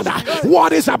understand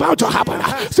what is about to happen.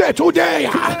 Say today,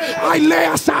 I lay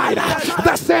aside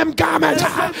the same garment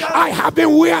I have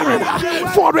been wearing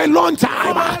for a long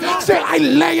time. Say, I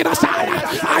lay it aside.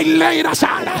 I lay it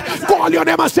aside. Call your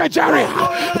name and say, Jerry,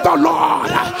 the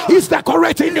Lord is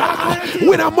decorating you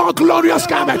with a more glorious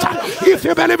garment. If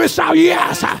you believe it, shout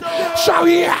yes. Shout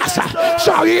yes.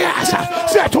 Shout yes.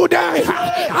 Say, today,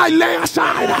 I lay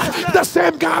aside the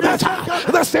same garment.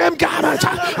 The same garment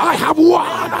I have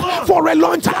worn for a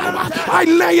long time. I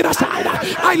lay it aside.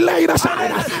 I lay it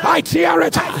aside. I tear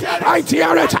it. I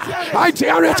tear it. I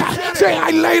tear it. Say,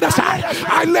 I lay it aside.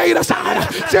 I lay it aside.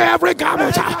 Say, every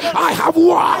garment I have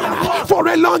worn for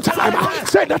a long time.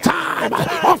 Say, the time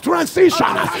of transition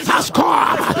has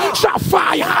come. Shall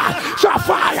fire. Shall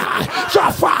fire.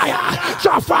 Shall fire.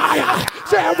 Shall fire.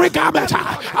 Say, every garment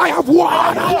I have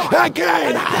worn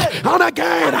again and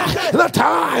again. The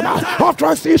time of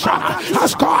transition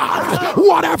has come.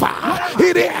 Whatever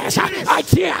it is, I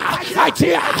tear. I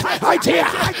tear. I tear.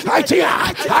 I tear.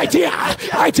 I tear.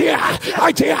 I tear.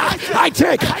 I tear.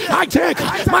 I take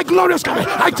my glorious garment.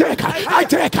 I take.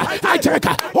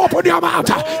 Open your mouth.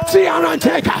 Tear and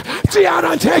take. Tear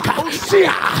and take.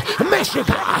 Tear.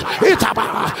 Meshika.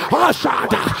 Itaba.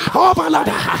 Oshada.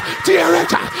 Obalada. Tear it.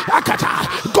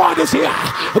 Akata. God is here.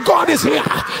 God is here.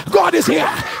 God is here.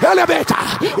 Elevator.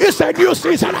 It's a new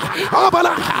season.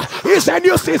 Obala. It's a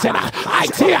new season. I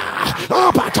tear.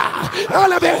 Opata.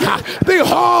 Elevator.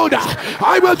 Behold,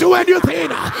 I will do a new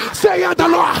thing. Say the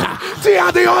Lord.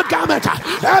 Tear the old garment.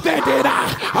 Ebedida.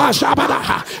 Ashabada.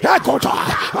 Ekota.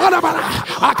 Arabala.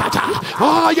 Akata.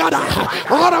 Oyada.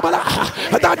 Arabala.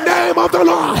 The name of the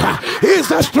Lord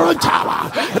is a strong tower.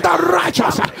 The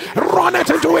righteous run it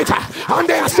into it, and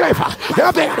they are safe.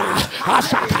 Ebedida.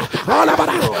 Ashaka.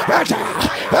 Arabala.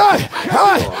 Hey.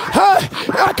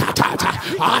 Akata.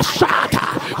 Ashaka.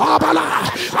 Abala.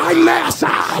 I lay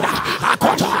aside.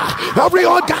 Akota. Every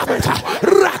old garment.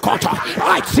 Rakota.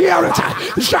 I tear it.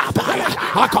 Shabaya.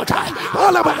 Akota.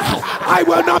 Alabala. I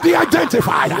will not be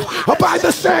identified by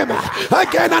the same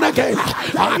again and again.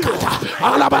 Akata.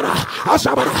 Alabala.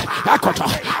 Ashabala. Akota.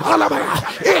 Alabala.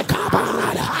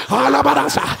 Ikabarada. Alabala.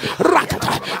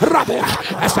 Rakata. Rabia.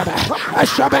 Esabe.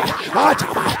 Eshabe.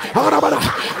 Ataba. Alabala.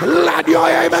 Let your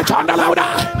amen turn the louder.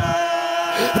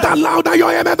 The louder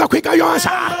your amen, the quicker your answer.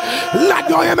 Let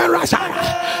your amen rise.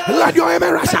 Let your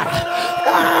amen rise.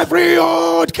 Every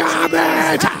old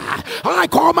garment I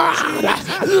command,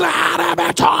 let it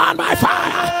be torn by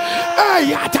fire.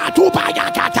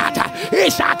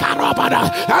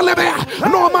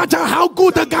 No matter how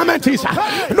good the garment is,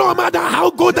 no matter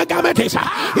how good the garment is,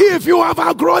 if you have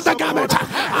outgrown the garment,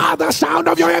 at the sound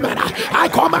of your amen, I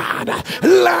command,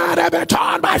 let it be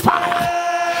torn by fire.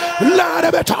 Let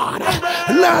it be torn.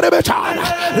 Let it be torn.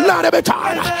 Let it be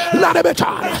torn. Let it be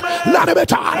torn. Let it be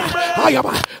torn. I am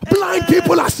blind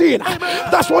people are seeing.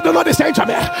 That's what the Lord is saying to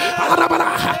me.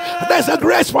 There's a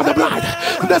grace for the blind.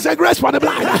 There's a grace for the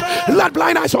blind. Let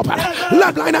blind eyes open.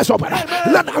 Let blind eyes open.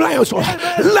 Let blind eyes open.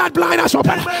 Let blind eyes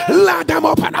open. Let them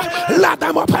open. Let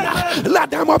them open.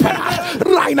 Let them open.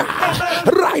 Right now.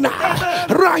 Right now.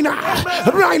 Right now.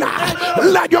 Right now.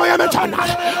 Let your amen turn.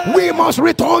 We must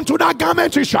return to that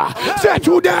garment issue. Say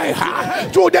today,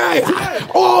 today,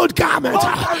 old garment,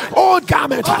 old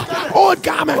garment, old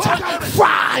garment,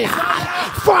 fire,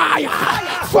 fire,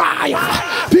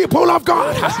 fire. People of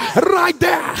God, right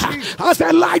there, as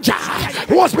Elijah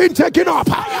was being taken up,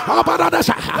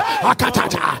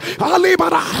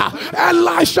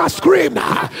 Elisha screamed,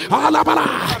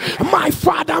 my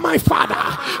father, my father,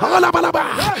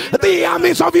 the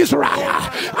armies of Israel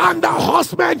and the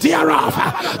horsemen thereof,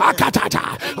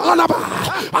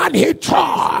 and he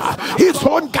tore his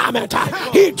own garment,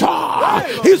 he tore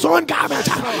his own garment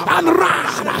and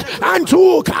ran and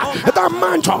took the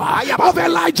mantle of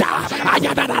Elijah,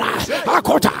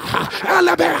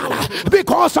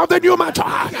 because of the new mantle.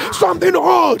 Something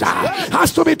old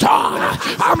has to be torn,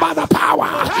 and by the power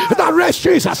that raised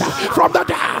Jesus from the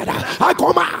dead, I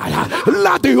command,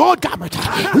 let the old garment,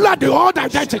 let the old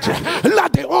identity,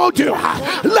 let the old you,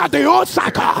 let the old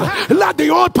cycle, let the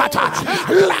old pattern,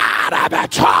 let it be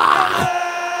torn.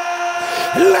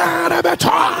 Let it be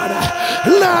torn.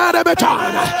 Let it be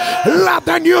torn. Let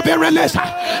the new be released.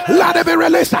 Let it be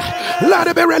released. Let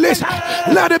it be released.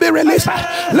 Let it be released.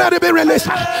 Let it be released.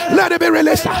 Let it be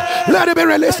released. Let it be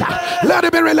released. Let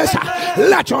it be released.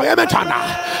 Let your amen turn.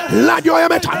 Let your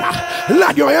amen turn.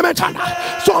 Let your amen turn.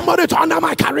 Somebody turn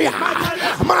my career,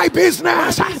 my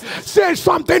business. Say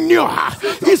something new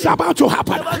is about to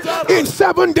happen in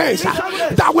 7 days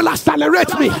that will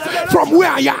accelerate me from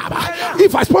where I am.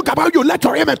 If I spoke about you, let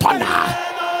your amen turn.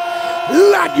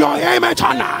 Let your amen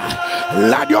turn.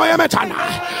 Let your amen turn.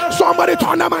 Somebody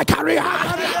turn my career,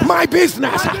 my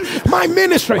business, my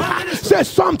ministry. Say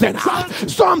something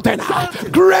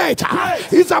great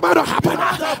is about to happen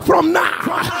from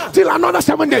now till another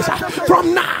 7 days.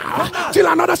 From now till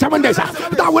another 7 days.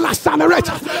 That will accelerate.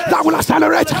 That will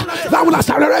accelerate. That will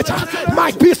accelerate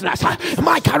my business,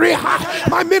 my career,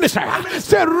 my ministry.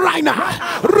 Say right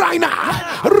now, right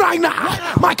now, right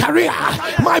now. My career,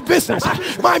 my business,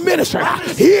 my ministry.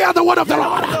 Hear the word of the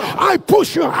Lord. I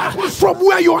push you from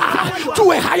where you are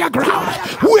to a higher ground.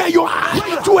 Where you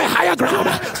are to a higher ground.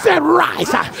 Say rise.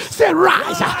 Say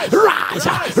rise. Rise.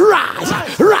 Rise.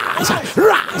 Rise.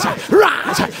 Rise.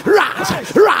 Rise.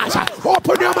 Rise. Rise.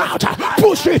 Open your mouth.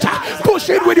 Push it. Push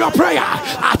it with your prayer.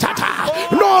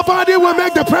 Nobody will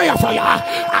make the prayer for you.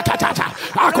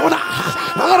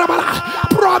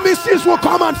 Promises will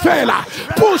come and fail.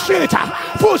 Push it.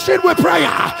 Push it with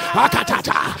prayer.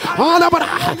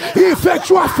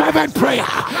 Effectual fervent prayer.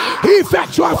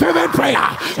 Effectual fervent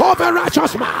prayer of a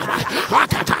righteous man.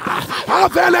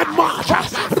 Avail it much.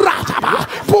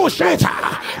 Push it.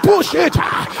 Push it.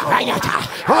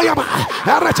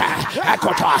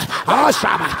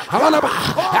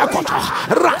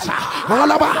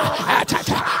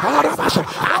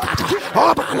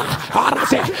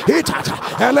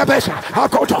 Elevation.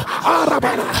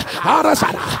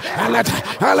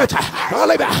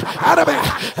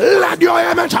 Let your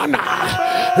amen turn.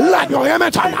 Let your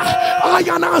amen turn. I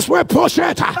announce we push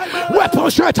it. We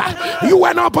push it. You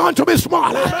were not born to be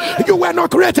small. You were not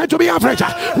created to be average.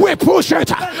 We push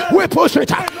it. We push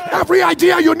it. Every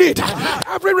idea you need,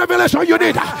 every revelation you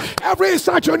need, every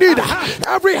insight you need,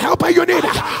 every helper you need,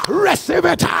 receive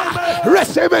it.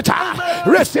 Receive it.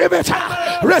 Receive it.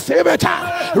 Receive it.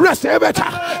 Receive it.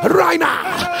 Right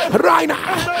now. Right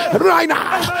now. Right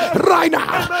now. Right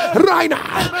now. Right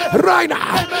now. Right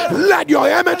now. Let your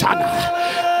amen turn.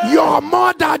 Your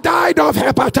mother died of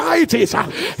hepatitis.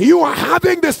 You are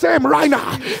having the same right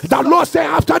now. The Lord said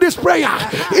after this prayer,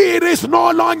 it is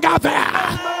no longer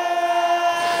there.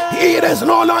 It is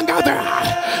no longer there.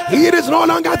 It is no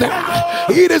longer there.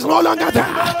 It is no longer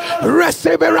there.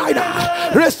 Receive it right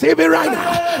now. Receive it right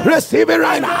now. Receive it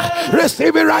right now.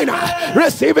 Receive it right now.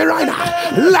 Receive it right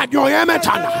now. Let your amen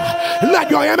turn. Let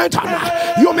your amen turn.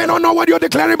 You may not know what you're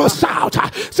declaring, but shout.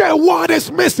 Say what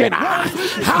is missing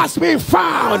has been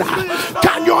found.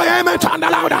 Can your amen turn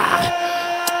louder?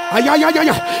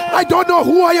 I don't know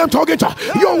who I am talking to.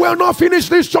 You will not finish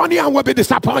this journey and will be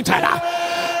disappointed.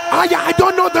 I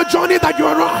don't know the journey that you're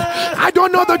on. I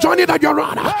don't know the journey that you're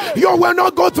on. You will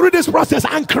not go through this process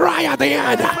and cry at the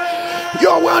end. You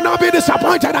will not be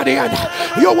disappointed at the end.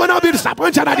 You will not be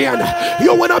disappointed at the end.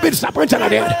 You will not be disappointed at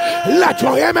the end. Let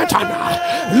your amen turn.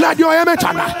 Let your amen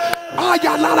turn.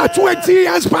 20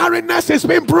 years barrenness is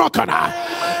being broken.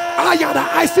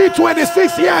 I see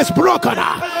 26 years broken.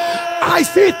 I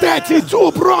see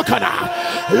 32 broken.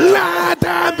 Let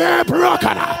them be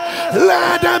broken.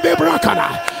 Let them be broken.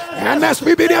 And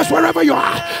Nsppd, wherever you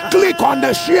are, click on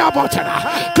the share button.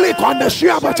 Click on the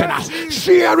share button.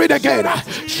 Share it again.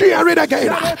 Share it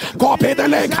again. Copy the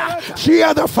link.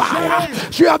 Share the fire.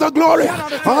 Share the glory.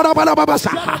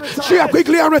 Share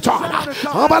quickly and return.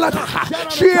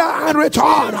 Share and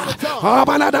return.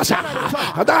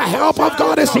 The help of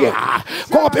God is here.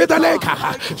 Copy the link.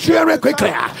 Share it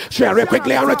quickly. Share it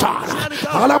quickly and return.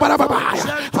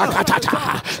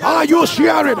 Are you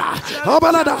sharing?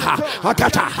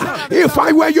 If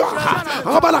I were you,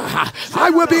 I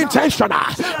will be intentional.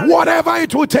 Whatever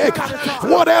it will take.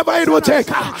 Whatever it will take.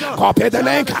 Copy the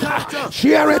link.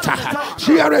 Share it.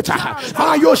 Share it.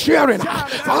 Are you sharing?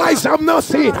 Eyes have not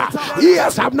seen.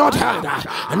 Ears have not heard.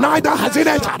 Neither has it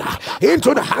entered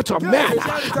into the heart of man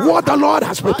what the Lord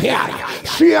has prepared.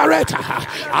 Share it.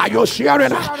 Are you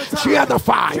sharing? Share the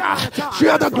fire.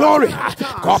 Share the glory.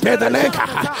 Copy the link.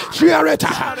 Share it.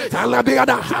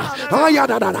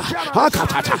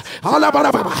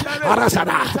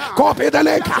 Copy the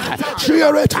link.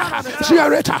 Share it.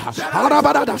 Share it. Share it.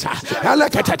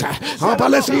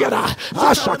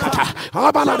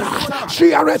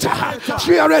 Share it.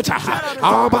 Share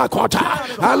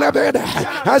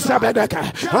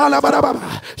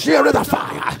the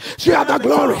fire. Share the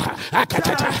glory.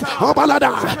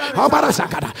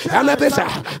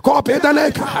 Copy the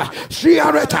link.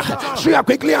 Share it. Share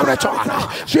quickly and return.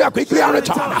 Share quickly and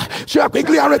return. Share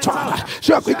quickly and return.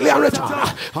 Share quickly and return.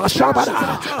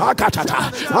 Share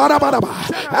quickly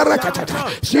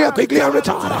and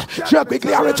return. Share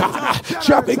quickly and return.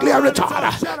 Share quickly and return.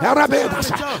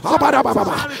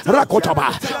 Rakotoba,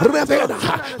 Reveda,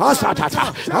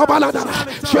 Asatata, Abaladana,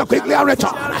 shall quickly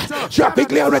return, shall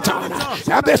quickly return,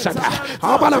 Abesada,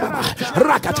 Abalaba,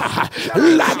 Rakata,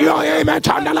 let your amen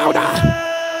turn louder.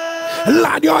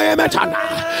 Let your amen turn.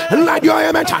 Let your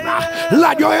amen turn.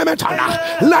 Let your amen turn.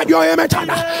 Let your amen turn.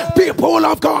 People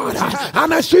of God,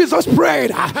 and as Jesus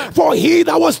prayed for he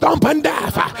that was dumb and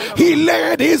deaf, he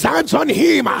laid his hands on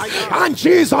him, and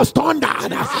Jesus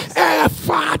thundered,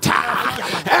 Ephata,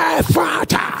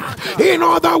 Ephata. In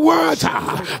other words,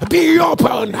 be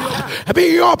open,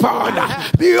 be open,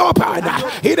 be open.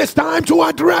 It is time to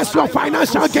address your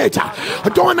financial gate.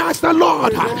 Don't ask the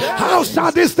Lord, how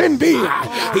shall this thing be?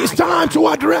 It's time to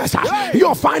address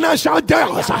your financial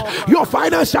deals, your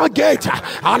financial gate.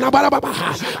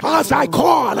 As I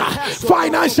call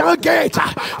financial gate,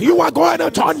 you are going to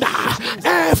thunder,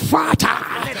 Ephata.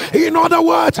 In other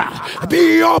words,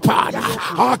 be open.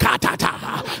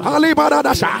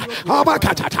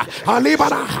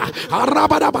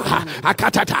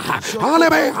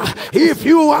 If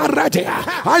you are ready,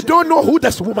 I don't know who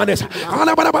this woman is.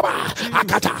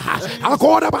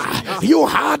 You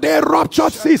had a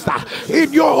ruptured sister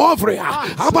in your ovary,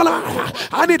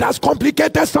 and it has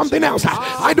complicated something else.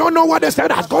 I don't know what they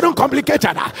said has gotten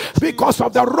complicated because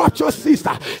of the ruptured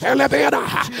sister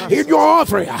in your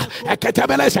ovary.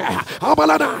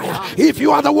 If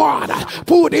you are the one,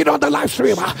 put it on the live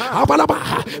stream.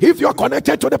 If you're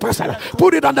connected to the person,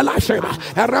 put it on the live stream.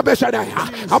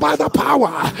 About the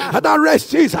power that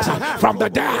raised Jesus from the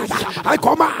dead, I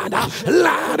command,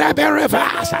 let it be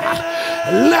reversed.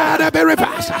 Let it be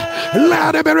reversed.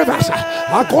 Let it be reversed.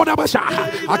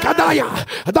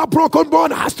 The broken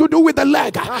bone has to do with the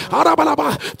leg. 3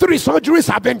 surgeries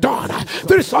have been done.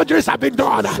 3 surgeries have been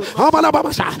done.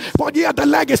 But yet the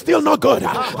leg is still not good.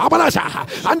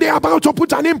 And they are about to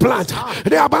put an implant.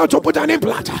 They are about to put an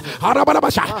implant.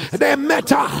 They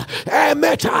metal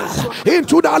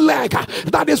into the leg.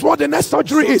 That is what the next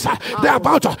surgery is. They are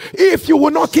about to. If you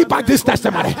will not keep back this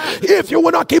testimony, if you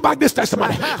will not keep back this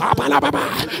testimony,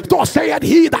 to say it,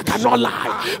 he that cannot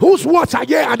lie, whose words are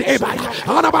yea and amen,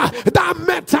 that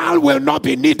metal will not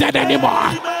be needed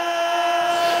anymore.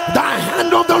 The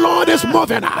hand of the Lord is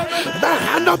moving. The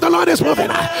hand of the Lord is moving.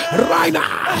 Right now.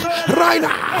 Right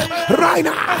now. Right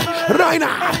now. Right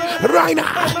now. Right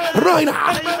now. Right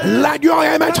now. Let your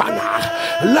amen turn.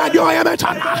 Let your amen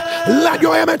turn. Let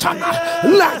your amen turn.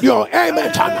 Let your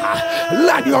amen turn.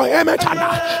 Let your amen turn.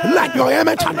 Let your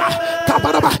amen turn.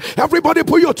 Everybody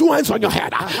put your 2 hands on your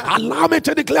head. Allow me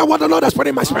to declare what the Lord has put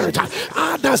in my spirit.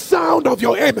 At the sound of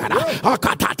your amen,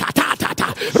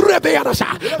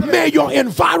 may your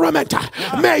environment,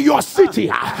 may your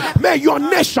city, may your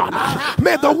nation,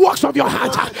 may the works of your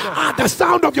hands, at the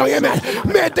sound of your amen,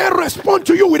 may they respond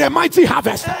to you with a mighty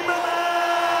harvest.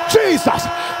 Jesus,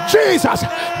 Jesus,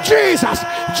 Jesus,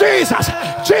 Jesus,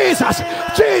 Jesus,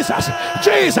 Jesus,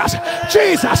 Jesus,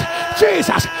 Jesus,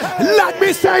 Jesus. Let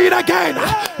me say it again.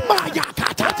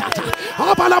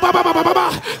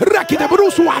 Rakita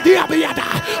Brusu Adia Biada,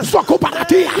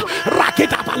 Zokopanatia,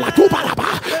 Rakita Balatu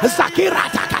Baraba, Zakira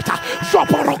Takata,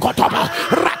 Zoporokotoma,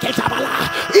 Rakita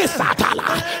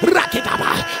Isatala,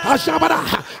 Rakitaba, Ashabara,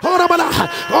 Orabala,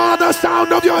 oh, the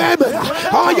sound of your amen.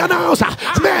 Oh, you know,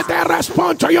 may they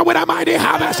respond to you with a mighty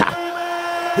harvest.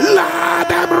 Let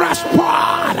them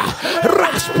respond,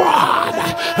 respond,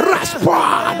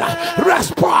 respond,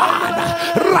 respond,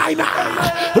 right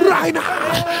now, right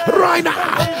now, right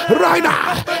now, right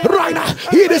now, right now.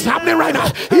 It is happening right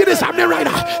now. It is happening right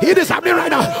now. It is happening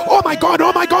right now. Oh my God,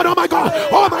 oh my God, oh my God,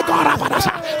 oh my God.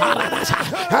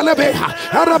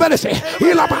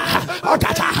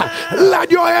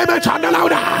 Let your amen turn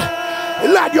louder.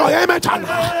 Let your amen turn.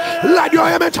 Let your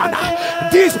amen turn.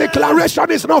 This declaration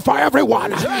is not for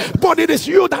everyone, but it is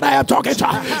you that I am talking to.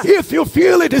 If you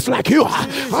feel it is like you,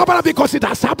 because it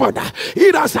has happened.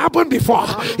 It has happened before.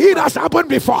 It has happened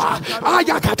before. It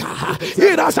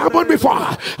has happened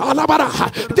before.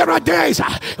 There are days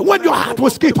when your heart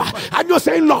will skip and you're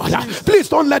saying, Lord, please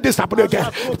don't let this happen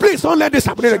again. Please don't let this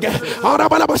happen again.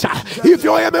 If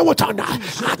your amen will turn,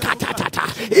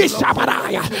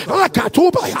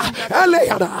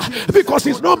 because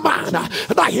he's no man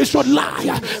that he should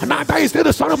lie, neither is he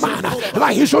the son of man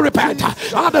that he should repent.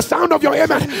 At the sound of your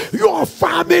amen, your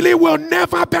family will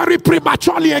never bury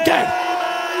prematurely again.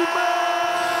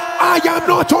 I am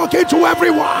not talking to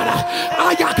everyone.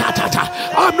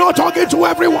 I'm not talking to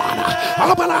everyone.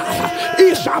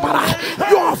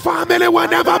 Your family will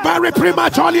never bury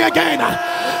prematurely again.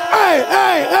 Hey,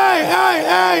 hey, hey, hey,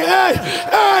 hey, hey,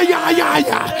 hey, yeah, yeah,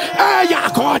 yeah, hey,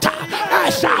 Yakota,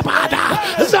 Shabada,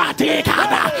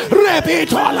 Zatikada,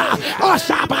 Repitola,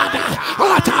 Shabada,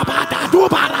 Atabada,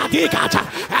 Dubaradikata,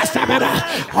 Estabada.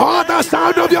 On the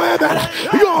sound of your amen,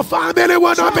 your family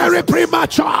will not bury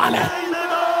prematurely.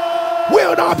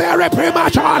 Will not bury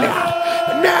prematurely.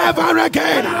 Never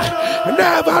again.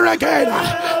 Never again.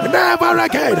 Never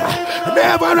again.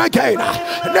 Never again.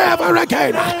 Never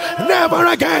again. Never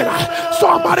again.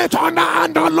 Somebody turn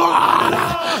and the Lord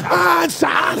answer.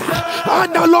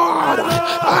 And the Lord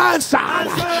answer.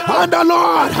 And the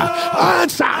Lord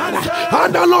answer.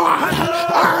 And the Lord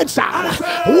answer.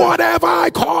 Whatever I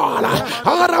call,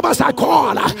 I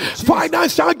call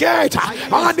financial gate.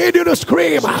 I need you to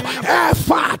scream.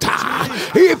 Efata.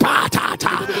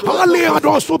 Ipatata,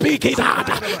 Aliado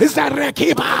Subikidata,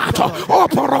 Zerekibato,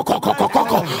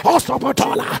 Oporokokokoko,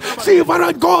 Osopotola, silver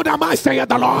and gold am I, saying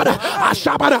the Lord.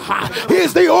 Ashabaraha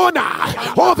is the owner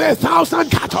of 1,000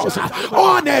 cattle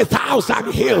on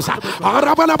 1,000 hills.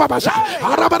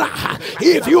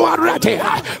 If you are ready,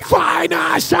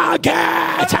 financial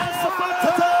gate.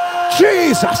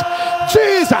 Jesus.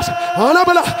 Jesus,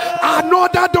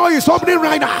 another door is opening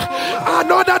right now.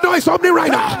 Another door is opening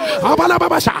right now.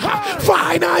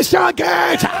 Financial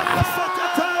gate.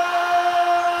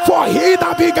 For he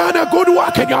that began a good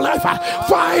work in your life.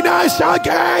 Financial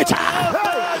gate.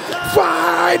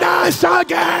 Financial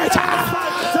gate.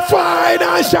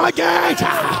 Financial gate.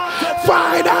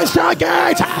 Financial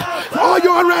gate. Are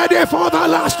you ready for the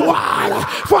last one?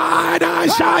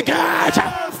 Financial gate.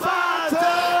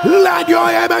 Let your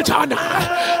amen turn.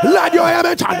 Let your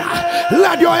amen turn.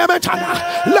 Let your amen turn.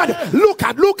 Look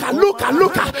at where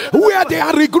they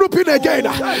are regrouping again.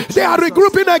 They are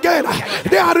regrouping again.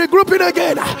 They are regrouping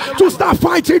again to start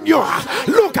fighting you.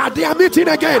 Look at their meeting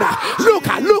again. Look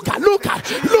at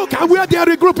where they are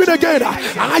regrouping again.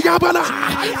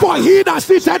 For he that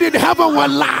seated in heaven will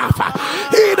laugh.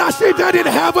 He that seated in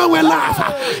heaven will laugh.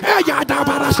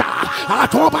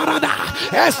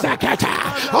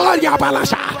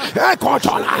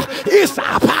 Ekotola,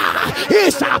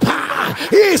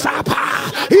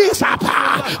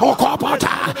 Isapa,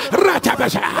 Okopota,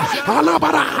 Ratebesha,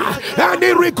 Alabara,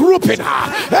 any regrouping,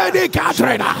 any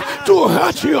gathering to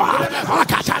hurt you,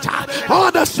 Akatata,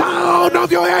 on the sound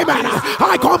of your amen,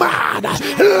 I command,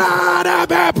 let it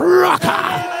be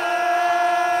broken.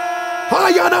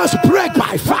 Ionas, break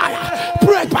by fire,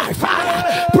 break by fire,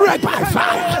 break by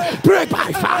fire, break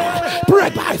by fire,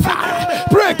 break by fire,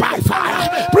 break by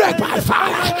fire, break by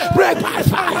fire, break by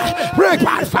fire, break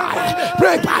by fire,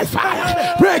 break by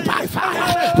fire, break by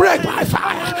fire, break by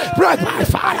fire, break by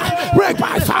fire, break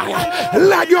by fire.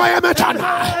 Let your amen turn.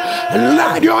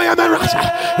 Let your amen rise.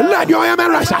 Let your amen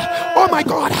rise. Oh my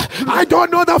God, I don't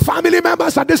know the family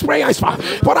members that this prayer is for,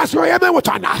 but as your amen will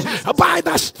turn, by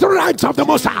the strength of the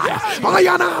Most High, I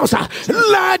announce,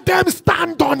 let them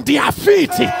stand on their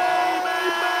feet.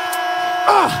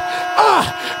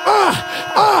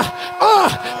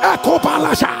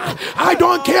 I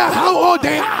don't care how old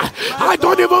they are. I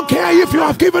don't even care if you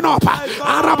have given up.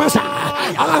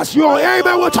 As your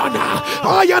amen will turn,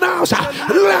 I announce,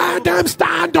 let them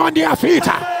stand on their feet.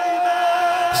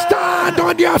 Stand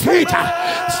on their feet.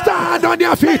 Stand on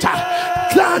their feet.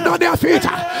 Stand on their feet.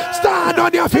 Stand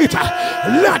on your feet.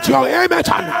 Let your amen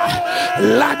turn.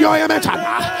 Let your amen turn.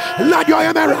 Let your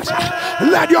amen rush.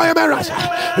 Let your amen rush.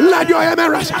 Let your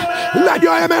amen rush. Let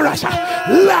your amen rush.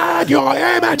 Let your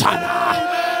amen turn.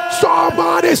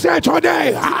 Somebody say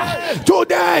today,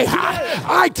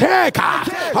 I take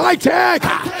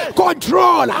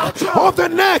control of the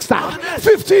next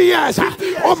 50 years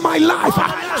of my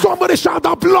life. Somebody shout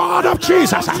the blood of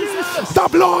Jesus. The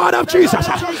blood of Jesus.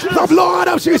 The blood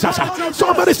of Jesus.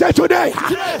 Somebody say today,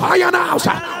 I announce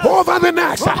over the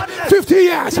next 50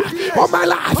 years of my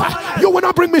life, you will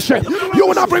not bring me shame. You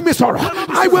will not bring me sorrow.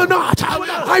 I will not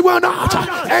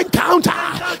encounter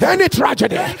any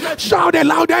tragedy. Shout a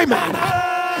loud amen.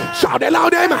 Shout a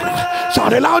loud amen.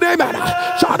 Shout a loud amen.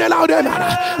 Shout a loud amen.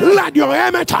 Let your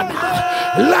amen turn.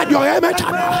 Let your amen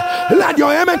turn. Let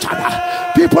your amen turn.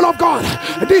 People of God,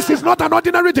 this is not an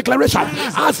ordinary declaration.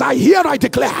 As I hear, I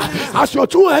declare, as your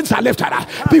two hands are lifted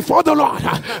before the Lord,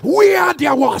 where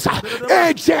there was a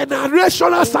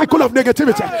generational cycle of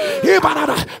negativity,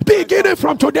 beginning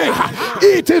from today,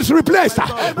 it is replaced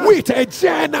with a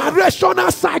generational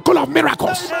cycle of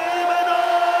miracles.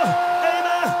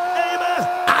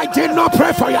 I did not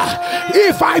pray for you.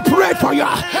 If I prayed for you,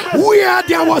 where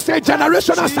there was a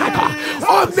generational cycle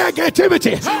of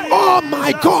negativity, oh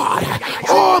my God,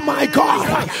 oh my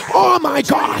God, oh my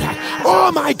God,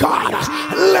 oh my God,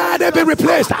 let it be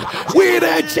replaced with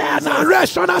a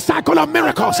generational cycle of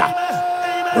miracles.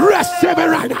 Receive it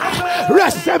right now.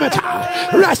 Receive it.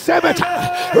 Receive it.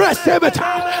 Receive it.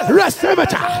 Receive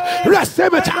it.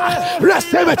 Receive it.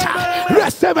 Receive it.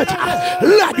 Receive it.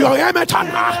 Let your amen turn.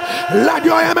 Let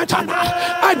your amen turn.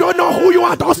 I don't know who you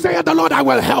are. Don't say the Lord, I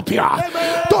will help you.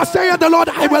 Don't say the Lord,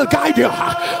 I will guide you.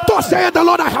 Don't say the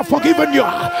Lord, I have forgiven you.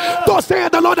 Don't say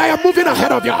the Lord, I am moving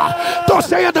ahead of you. Don't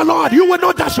say the Lord, you will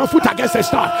not dash your foot against a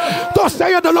stone. Don't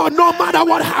say the Lord, no matter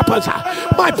what happens,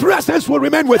 my presence will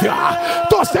remain with you.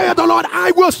 Don't say the Lord,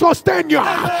 I will sustain you.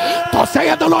 Don't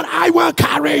say the Lord, I will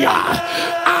carry you.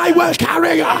 I will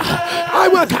carry you. I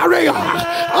will carry you.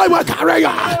 I will carry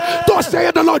you. Don't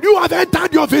say the Lord, you have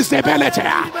entered your visibility.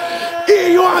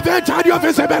 You have entered your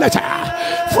visibility.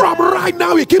 From right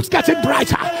now, it keeps getting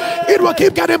brighter. It will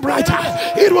keep getting brighter.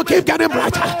 It will keep getting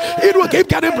brighter. It will keep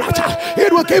getting brighter.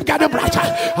 It will keep getting brighter.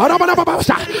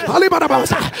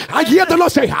 I hear the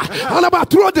Lord say,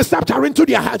 throw the scepter into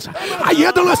their hands. I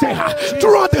hear the Lord say,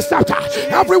 throw the scepter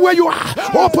everywhere you are.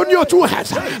 Open your two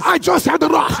hands. I just heard the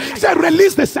Lord say,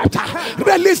 release the scepter.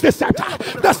 Release the scepter.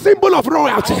 The symbol of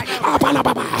royalty.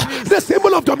 The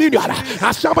symbol of dominion.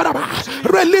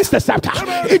 Release the scepter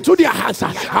into their hands.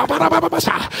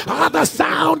 The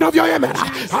sound of your amen.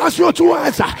 As your two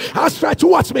hands are stretched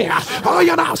towards me,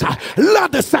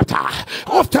 let the scepter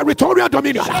of territorial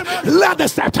dominion, let the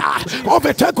scepter of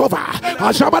a takeover,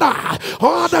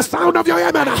 the sound of your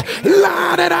amen,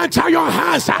 let it enter your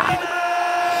hands.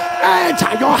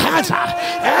 Enter your hands,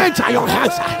 enter your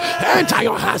hands, enter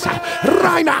your hands,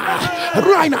 right now,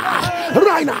 right now,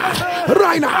 right now,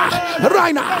 right now,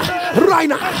 right now, right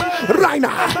now, right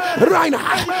now, right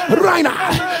now, right now.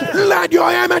 Let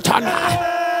your amen turn.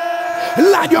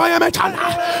 Let your amen turn.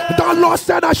 The Lord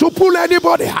said I should pull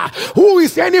anybody who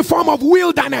is any form of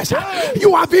wilderness.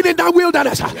 You have been in that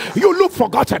wilderness. You look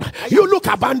forgotten. You look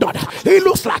abandoned. It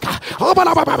looks like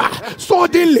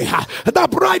suddenly the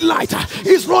bright light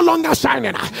is no longer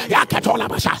shining.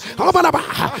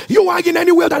 You are in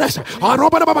any wilderness.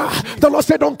 The Lord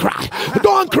said don't cry.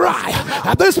 Don't cry.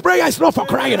 This prayer is not for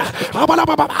crying.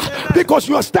 Because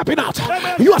you are stepping out.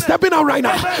 You are stepping out right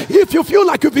now. If you feel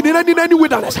like you've been in any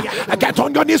wilderness, get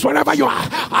on your knees wherever you are.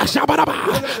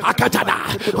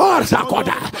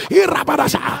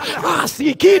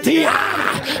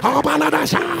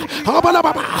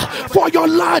 For your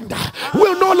land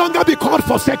will no longer be called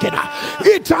forsaken.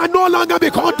 It shall no longer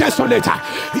be called desolate.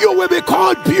 You will be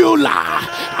called Beulah.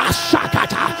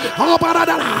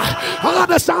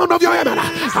 The sound of your amen.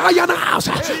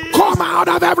 Come out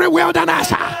of every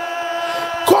wilderness.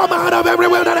 Come out of every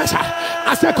wilderness.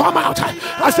 I say come out.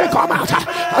 I say come out.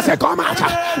 I say come out.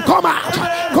 Come out.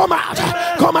 Come out.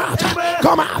 Come out.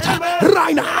 Come out.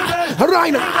 Right now.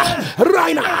 Right now.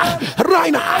 Right now.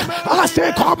 Right now. I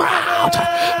say come out.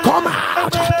 Come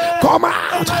out. Come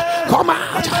out. Come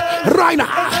out. Right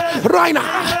now. Right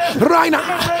now. Right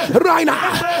now. Right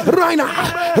now. Right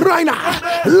now. Right now.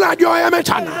 Let your amen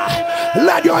turn.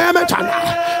 Let your amen turn.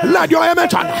 Let your amen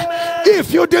turn.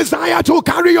 If you desire to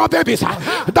carry your babies,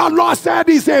 the Lord said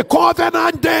it's a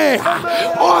covenant day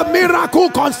or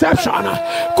miracle conception.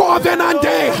 Covenant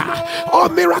day or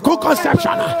miracle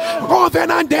conception.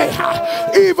 Covenant day.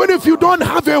 Even if you don't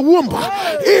have a womb,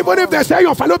 even if they say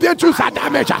your fallopian tubes are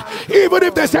damaged, even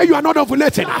if they say you are not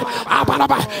ovulating,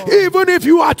 even if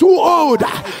you are too old,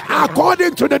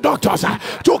 according to the doctors,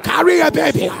 to carry a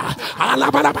baby,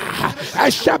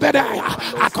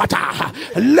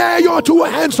 lay your two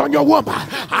hands on your womb. About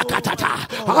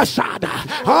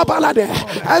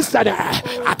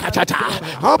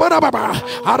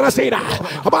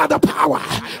the power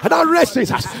that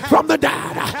raises us from the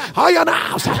dead, I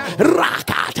announce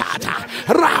Rakatata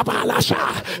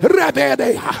Rabalasha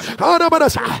Rebede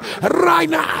right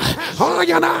now. I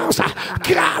announce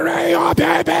carry your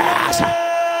babies.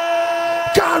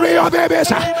 Carry your babies,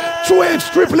 twins,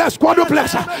 triplets,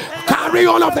 quadruplets. Carry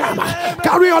all of them.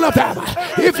 Carry all of them.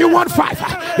 If you want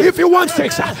 5, if you want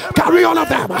 6, carry all of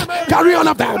them. Carry all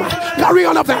of them. Carry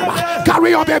all of them. Carry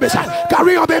your babies.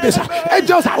 Carry your babies.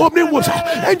 Angels are opening wombs.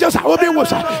 Angels are opening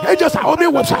wombs. Angels are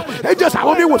opening wombs. Angels are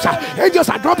opening wombs. Angels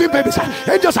are dropping babies.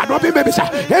 Angels are dropping babies.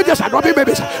 Angels are dropping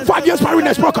babies. 5 years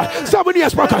barrenness broken. 7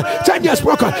 years broken. 10 years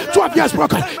broken. 12 years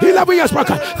broken. 11 years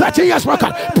broken. 13 years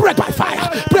broken. Break by fire.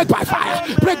 Break by fire.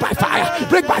 Break by fire,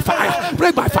 break by fire,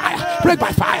 break by fire, break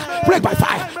by fire, break by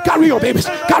fire. Carry your babies,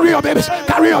 carry your babies,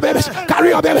 carry your babies, carry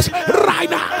your babies. Right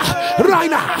now,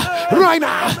 right now, right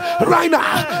now, right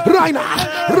now, right now,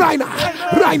 right now,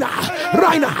 right now,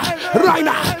 right now, right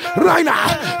now, right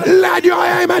now. Let your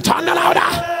amen turn louder.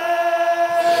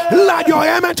 Let your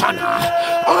amen turn.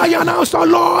 I announce the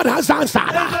Lord has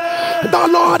answered. The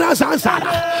Lord has answered.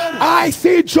 I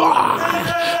see joy.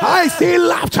 I see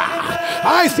laughter.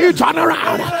 I see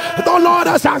turnaround. The Lord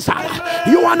has answered.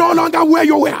 You are no longer where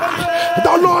you were.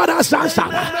 The Lord has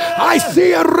answered. I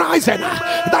see a rising.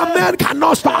 The man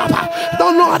cannot stop. The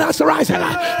Lord has risen.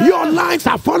 Your lines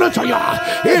have fallen to you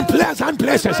in pleasant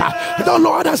places. The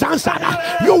Lord has answered.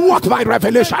 You walk by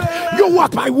revelation. You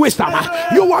walk by wisdom.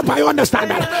 You walk by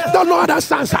understanding. The Lord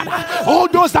has answered. All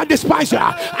those that despise you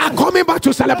are coming back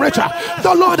to celebrate you.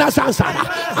 The Lord has answered.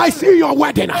 I see your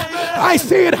wedding. I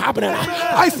see it happening.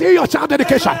 I see your child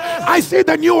dedication. I see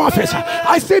the new office.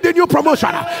 I see the new promotion.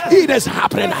 It is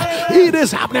happening. It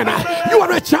is happening. You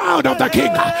are a child of the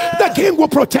King. The King will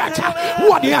protect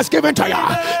what he has given to you.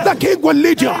 The King will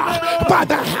lead you by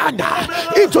the hand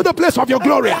into the place of your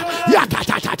glory.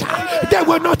 They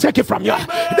will not take it from you.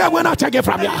 They will not take it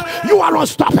from you. You are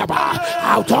unstoppable.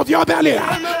 Out of your belly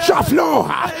shall flow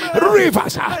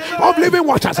rivers of living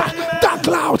waters. The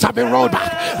clouds have been rolled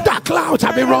back. The clouds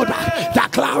have been rolled back. The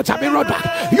clouds have been rolled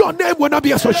back. Your name will not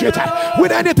be associated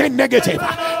with anything negative.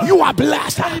 You are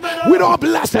blessed with all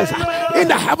blessings in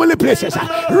the heavenly places.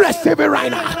 Receive it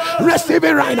right now. Receive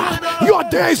it right now. Your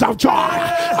days of joy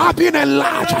have been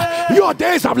enlarged. Your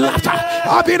days of laughter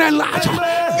have been enlarged.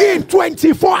 In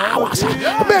 24 hours,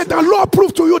 may the Lord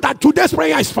prove to you that today's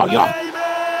prayer is for you.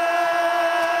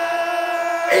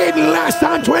 In less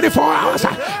than 24 hours,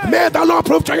 may the Lord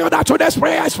prove to you that today's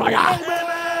prayer is for you.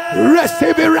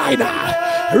 Receive it right now.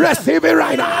 Receive it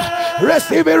right now.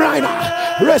 Receive it right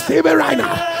now. Receive it right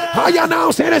now. I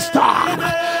announce it is done.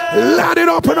 Let it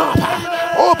open up.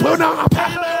 Open up.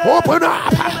 Open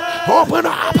up. Open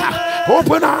up.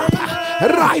 Open up.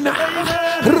 Right now.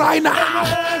 Right now.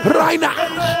 Right now.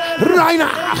 Right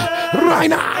now. Right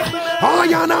now. I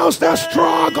announce the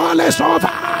struggle is over.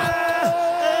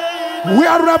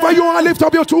 Wherever you are, lift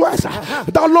up your two hands.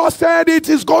 The Lord said it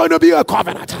is going to be a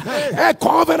covenant. A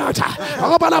covenant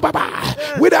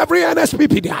with every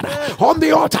Nsppd on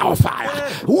the altar of fire.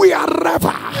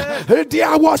 Wherever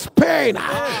there was pain,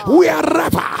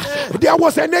 wherever there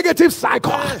was a negative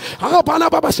cycle,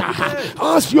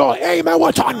 as your amen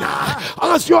will turn,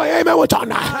 as your amen will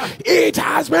turn, it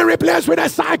has been replaced with a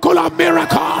cycle of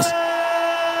miracles,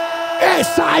 a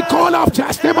cycle of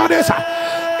testimonies,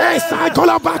 a cycle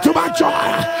of back-to-back joy.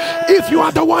 If you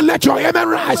are the one, let your amen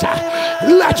rise.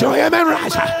 Let your amen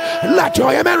rise. Let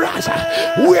your amen rise.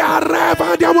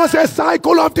 Wherever there was a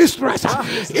cycle of distress,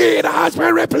 it has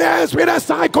been replaced with a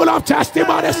cycle of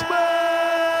testimonies.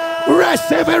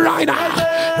 Receive it right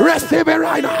now. Receive it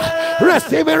right now.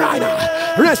 Receive it right now.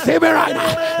 Receive it right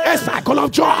now. A cycle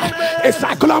of joy, a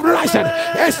cycle of rising,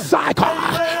 a cycle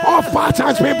of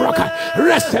patterns being broken.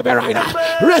 Receive it right now.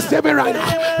 Receive it right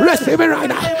now. Receive it right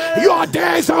now. Your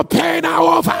days of pain are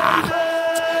over.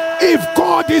 If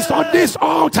God is on this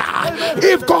altar,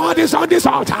 if God is on this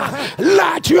altar,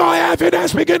 let your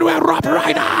evidence begin to erupt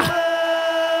right now.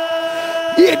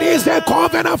 It is a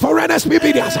covenant for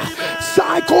Nsppd.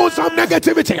 cycles of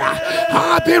negativity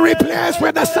have been replaced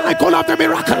with the cycle of the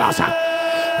miraculous.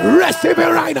 Receive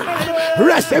it right now.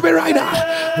 Receive it right now.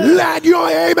 Let your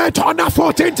amen turn the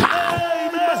 14 times.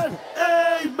 Amen.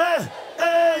 Amen.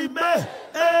 Amen.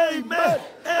 Amen.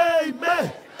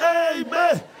 Amen.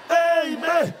 Amen.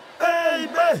 Amen.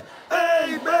 Amen.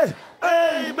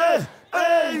 Amen.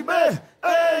 Amen.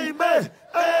 Amen.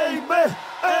 Amen.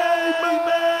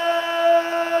 Amen.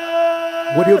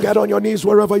 Would you get on your knees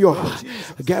wherever you are?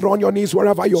 Get on your knees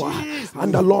wherever you are.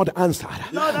 And the Lord answered.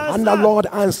 And the Lord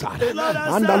answered.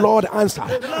 And the Lord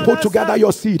answered. Put together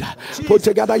your seed. Put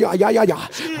together your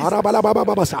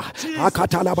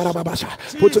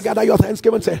Put together your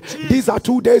thanksgiving. Say, these are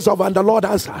 2 days of and the Lord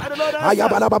answered.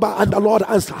 And the Lord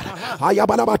answered.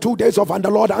 2 days of and the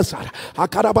Lord answered.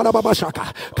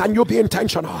 Can you be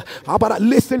intentional?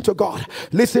 Listen to God.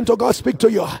 Listen to God speak to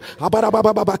you.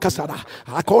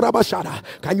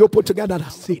 Can you put together the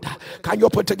seed? Can you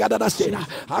put together the seed?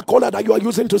 I call it that you are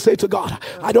using to say to God,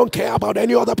 I don't care about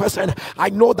any other person. I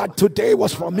know that today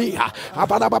was for me.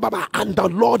 And the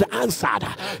Lord answered.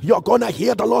 You're going to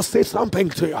hear the Lord say something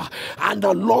to you. And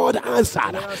the Lord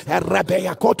answered.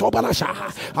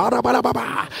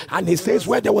 And he says,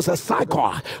 where there was a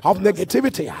cycle of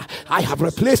negativity, I have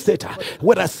replaced it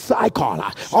with a cycle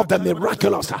of the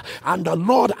miraculous. And the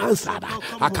Lord answered.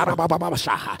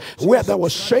 Where there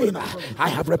was shame, I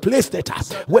have replaced it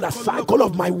with a cycle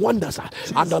of my wonders.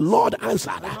 And the Lord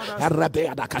answered. And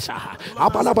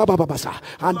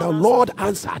the Lord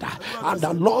answered. And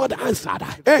the Lord answered.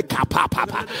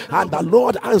 And the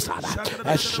Lord answered.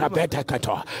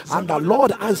 And the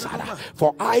Lord answered.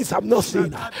 For eyes have not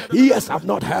seen, ears have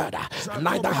not heard,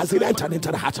 neither has it entered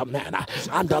into the heart of man.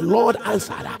 And the Lord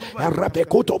answered. And the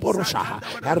Lord answered.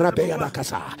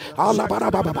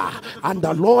 And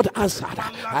the Lord answered.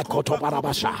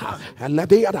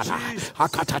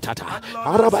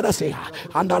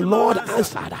 And the Lord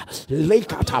answered.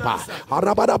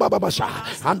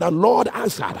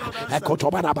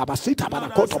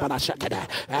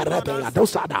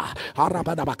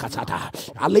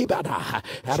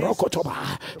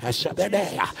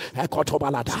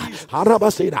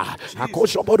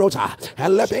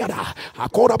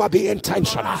 Be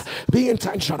intentional. Be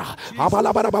intentional.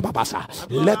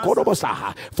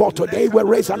 For today we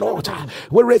raise an altar.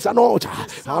 We raise an altar.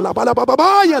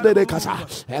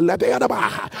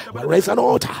 We raise an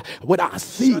altar with our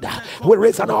seed. We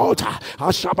raise an altar.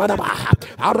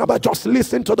 Just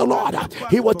listen to the Lord.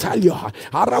 He will tell you.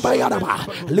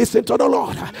 Listen to the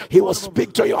Lord. He will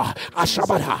speak to you.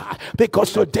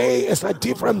 Because today is a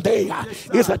different day.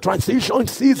 It's a transition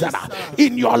season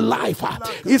in your life.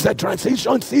 It's a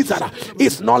transition season.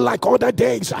 It's not like other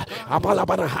days.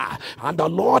 And the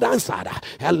Lord answered.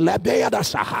 And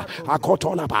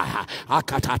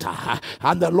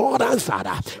the Lord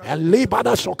answered.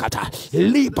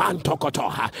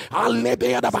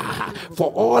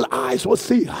 For all eyes will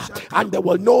see, and they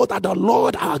will know that the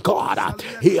Lord our God,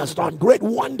 He has done great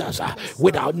wonders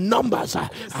without numbers.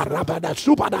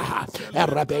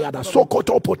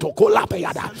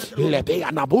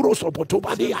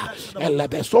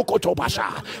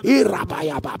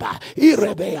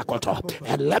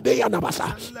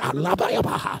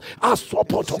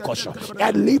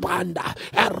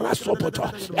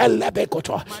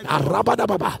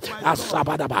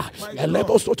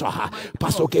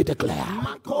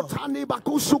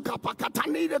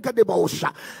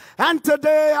 And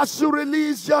today, as you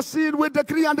release your seed, we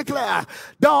decree and declare,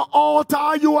 the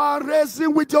altar you are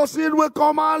raising with your seed will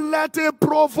come and let it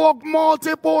provoke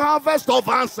multiple harvest of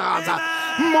answers.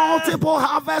 Multiple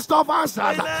harvest of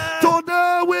answers.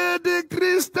 Today we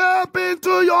decree, step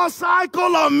into your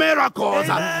cycle of miracles.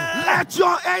 Let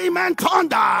your amen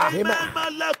thunder. Amen.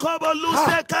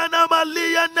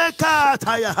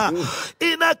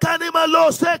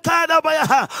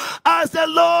 As the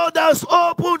Lord has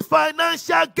opened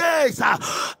financial gates,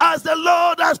 as the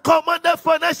Lord has commanded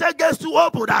financial gates to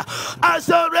open, as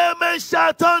your amen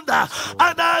shall thunder,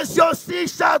 and as your seed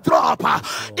shall drop,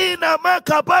 in a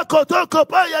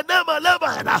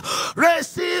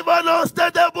receive an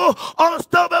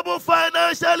unstoppable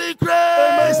financial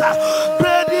increase.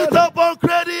 Credit upon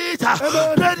credit,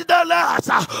 credit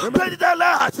alerts, credit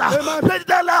alerts, credit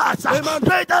alerts,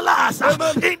 credit alerts,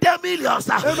 in the millions,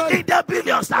 in the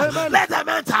billions. Let them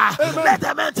enter, let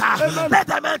them enter, let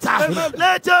them enter,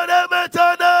 let your name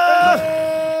enter.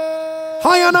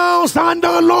 I announce, and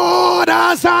the Lord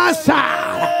has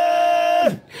answered.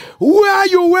 Where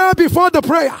you were before the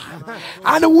prayer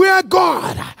and where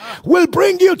God will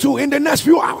bring you to in the next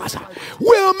few hours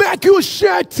will make you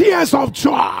shed tears of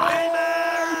joy.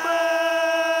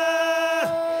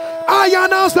 I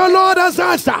announce the Lord has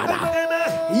answered.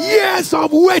 Years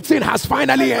of waiting has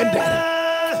finally ended.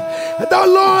 The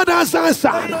Lord has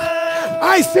answered.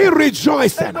 I see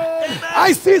rejoicing.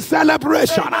 I see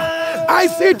celebration. I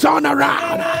see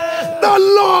turnaround. The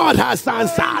Lord has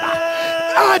answered.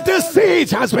 And the siege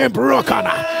has been broken.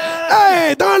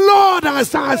 Hey, the Lord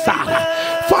has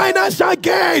answered. Financial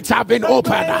gates have been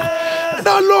opened.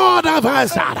 The Lord has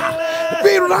answered.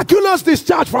 Miraculous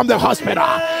discharge from the hospital.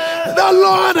 The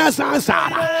Lord has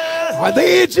answered.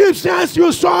 The Egyptians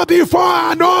you saw before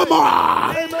are no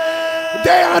more.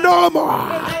 They are no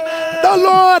more. The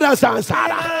Lord has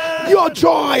answered. Your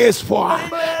joy is full.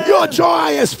 Your joy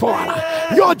is full.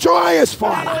 Your joy is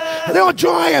full. Your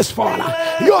joy is full.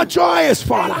 Your joy is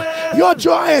full. Your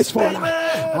joy is full.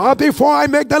 Before I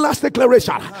make the last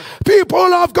declaration,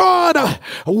 people of God,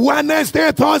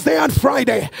 Wednesday, Thursday, and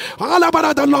Friday, all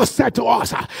about the Lord said to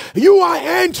us, you are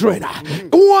entering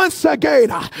once again,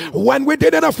 when we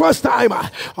did it the first time,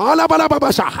 all about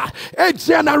a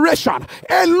generation,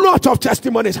 a lot of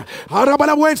testimonies. All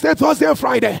about Wednesday, Thursday, and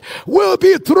Friday will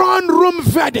be throne room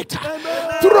verdict.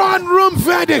 Throne room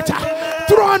verdict.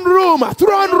 Throne room.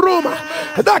 Throne room.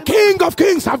 The King of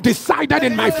Kings have decided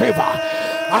in my favor.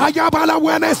 Ayabala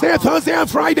Wednesday, Thursday, and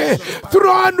Friday.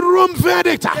 Throne room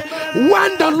verdict.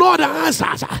 When the Lord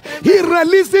answers, He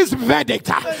releases verdict.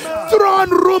 Throne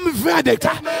room verdict.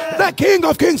 The King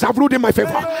of Kings have ruled in my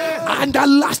favor. And the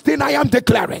last thing I am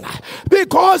declaring,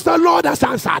 because the Lord has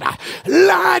answered,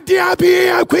 let there be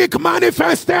a quick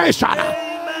manifestation.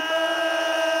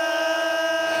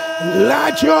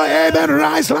 Let your amen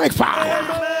rise like fire.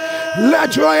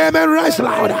 Let your amen rise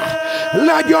louder.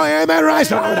 Let your amen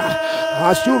rise louder.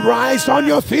 As you rise on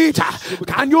your feet,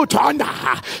 can you turn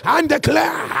and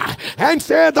declare and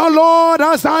say, the Lord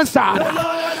has answered?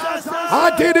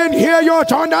 I didn't hear your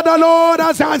thunder. The Lord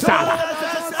has answered.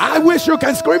 I wish you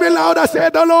can scream it louder. Say,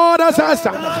 the Lord has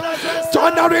answered.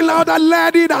 Thunder it louder.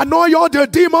 Let it annoy all the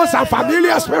demons and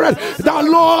familiar spirits. The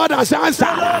Lord has answered.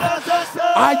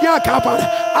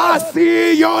 I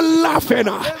see you laughing.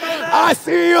 I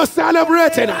see you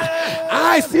celebrating.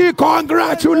 I see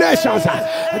congratulations.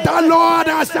 The Lord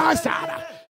has answered.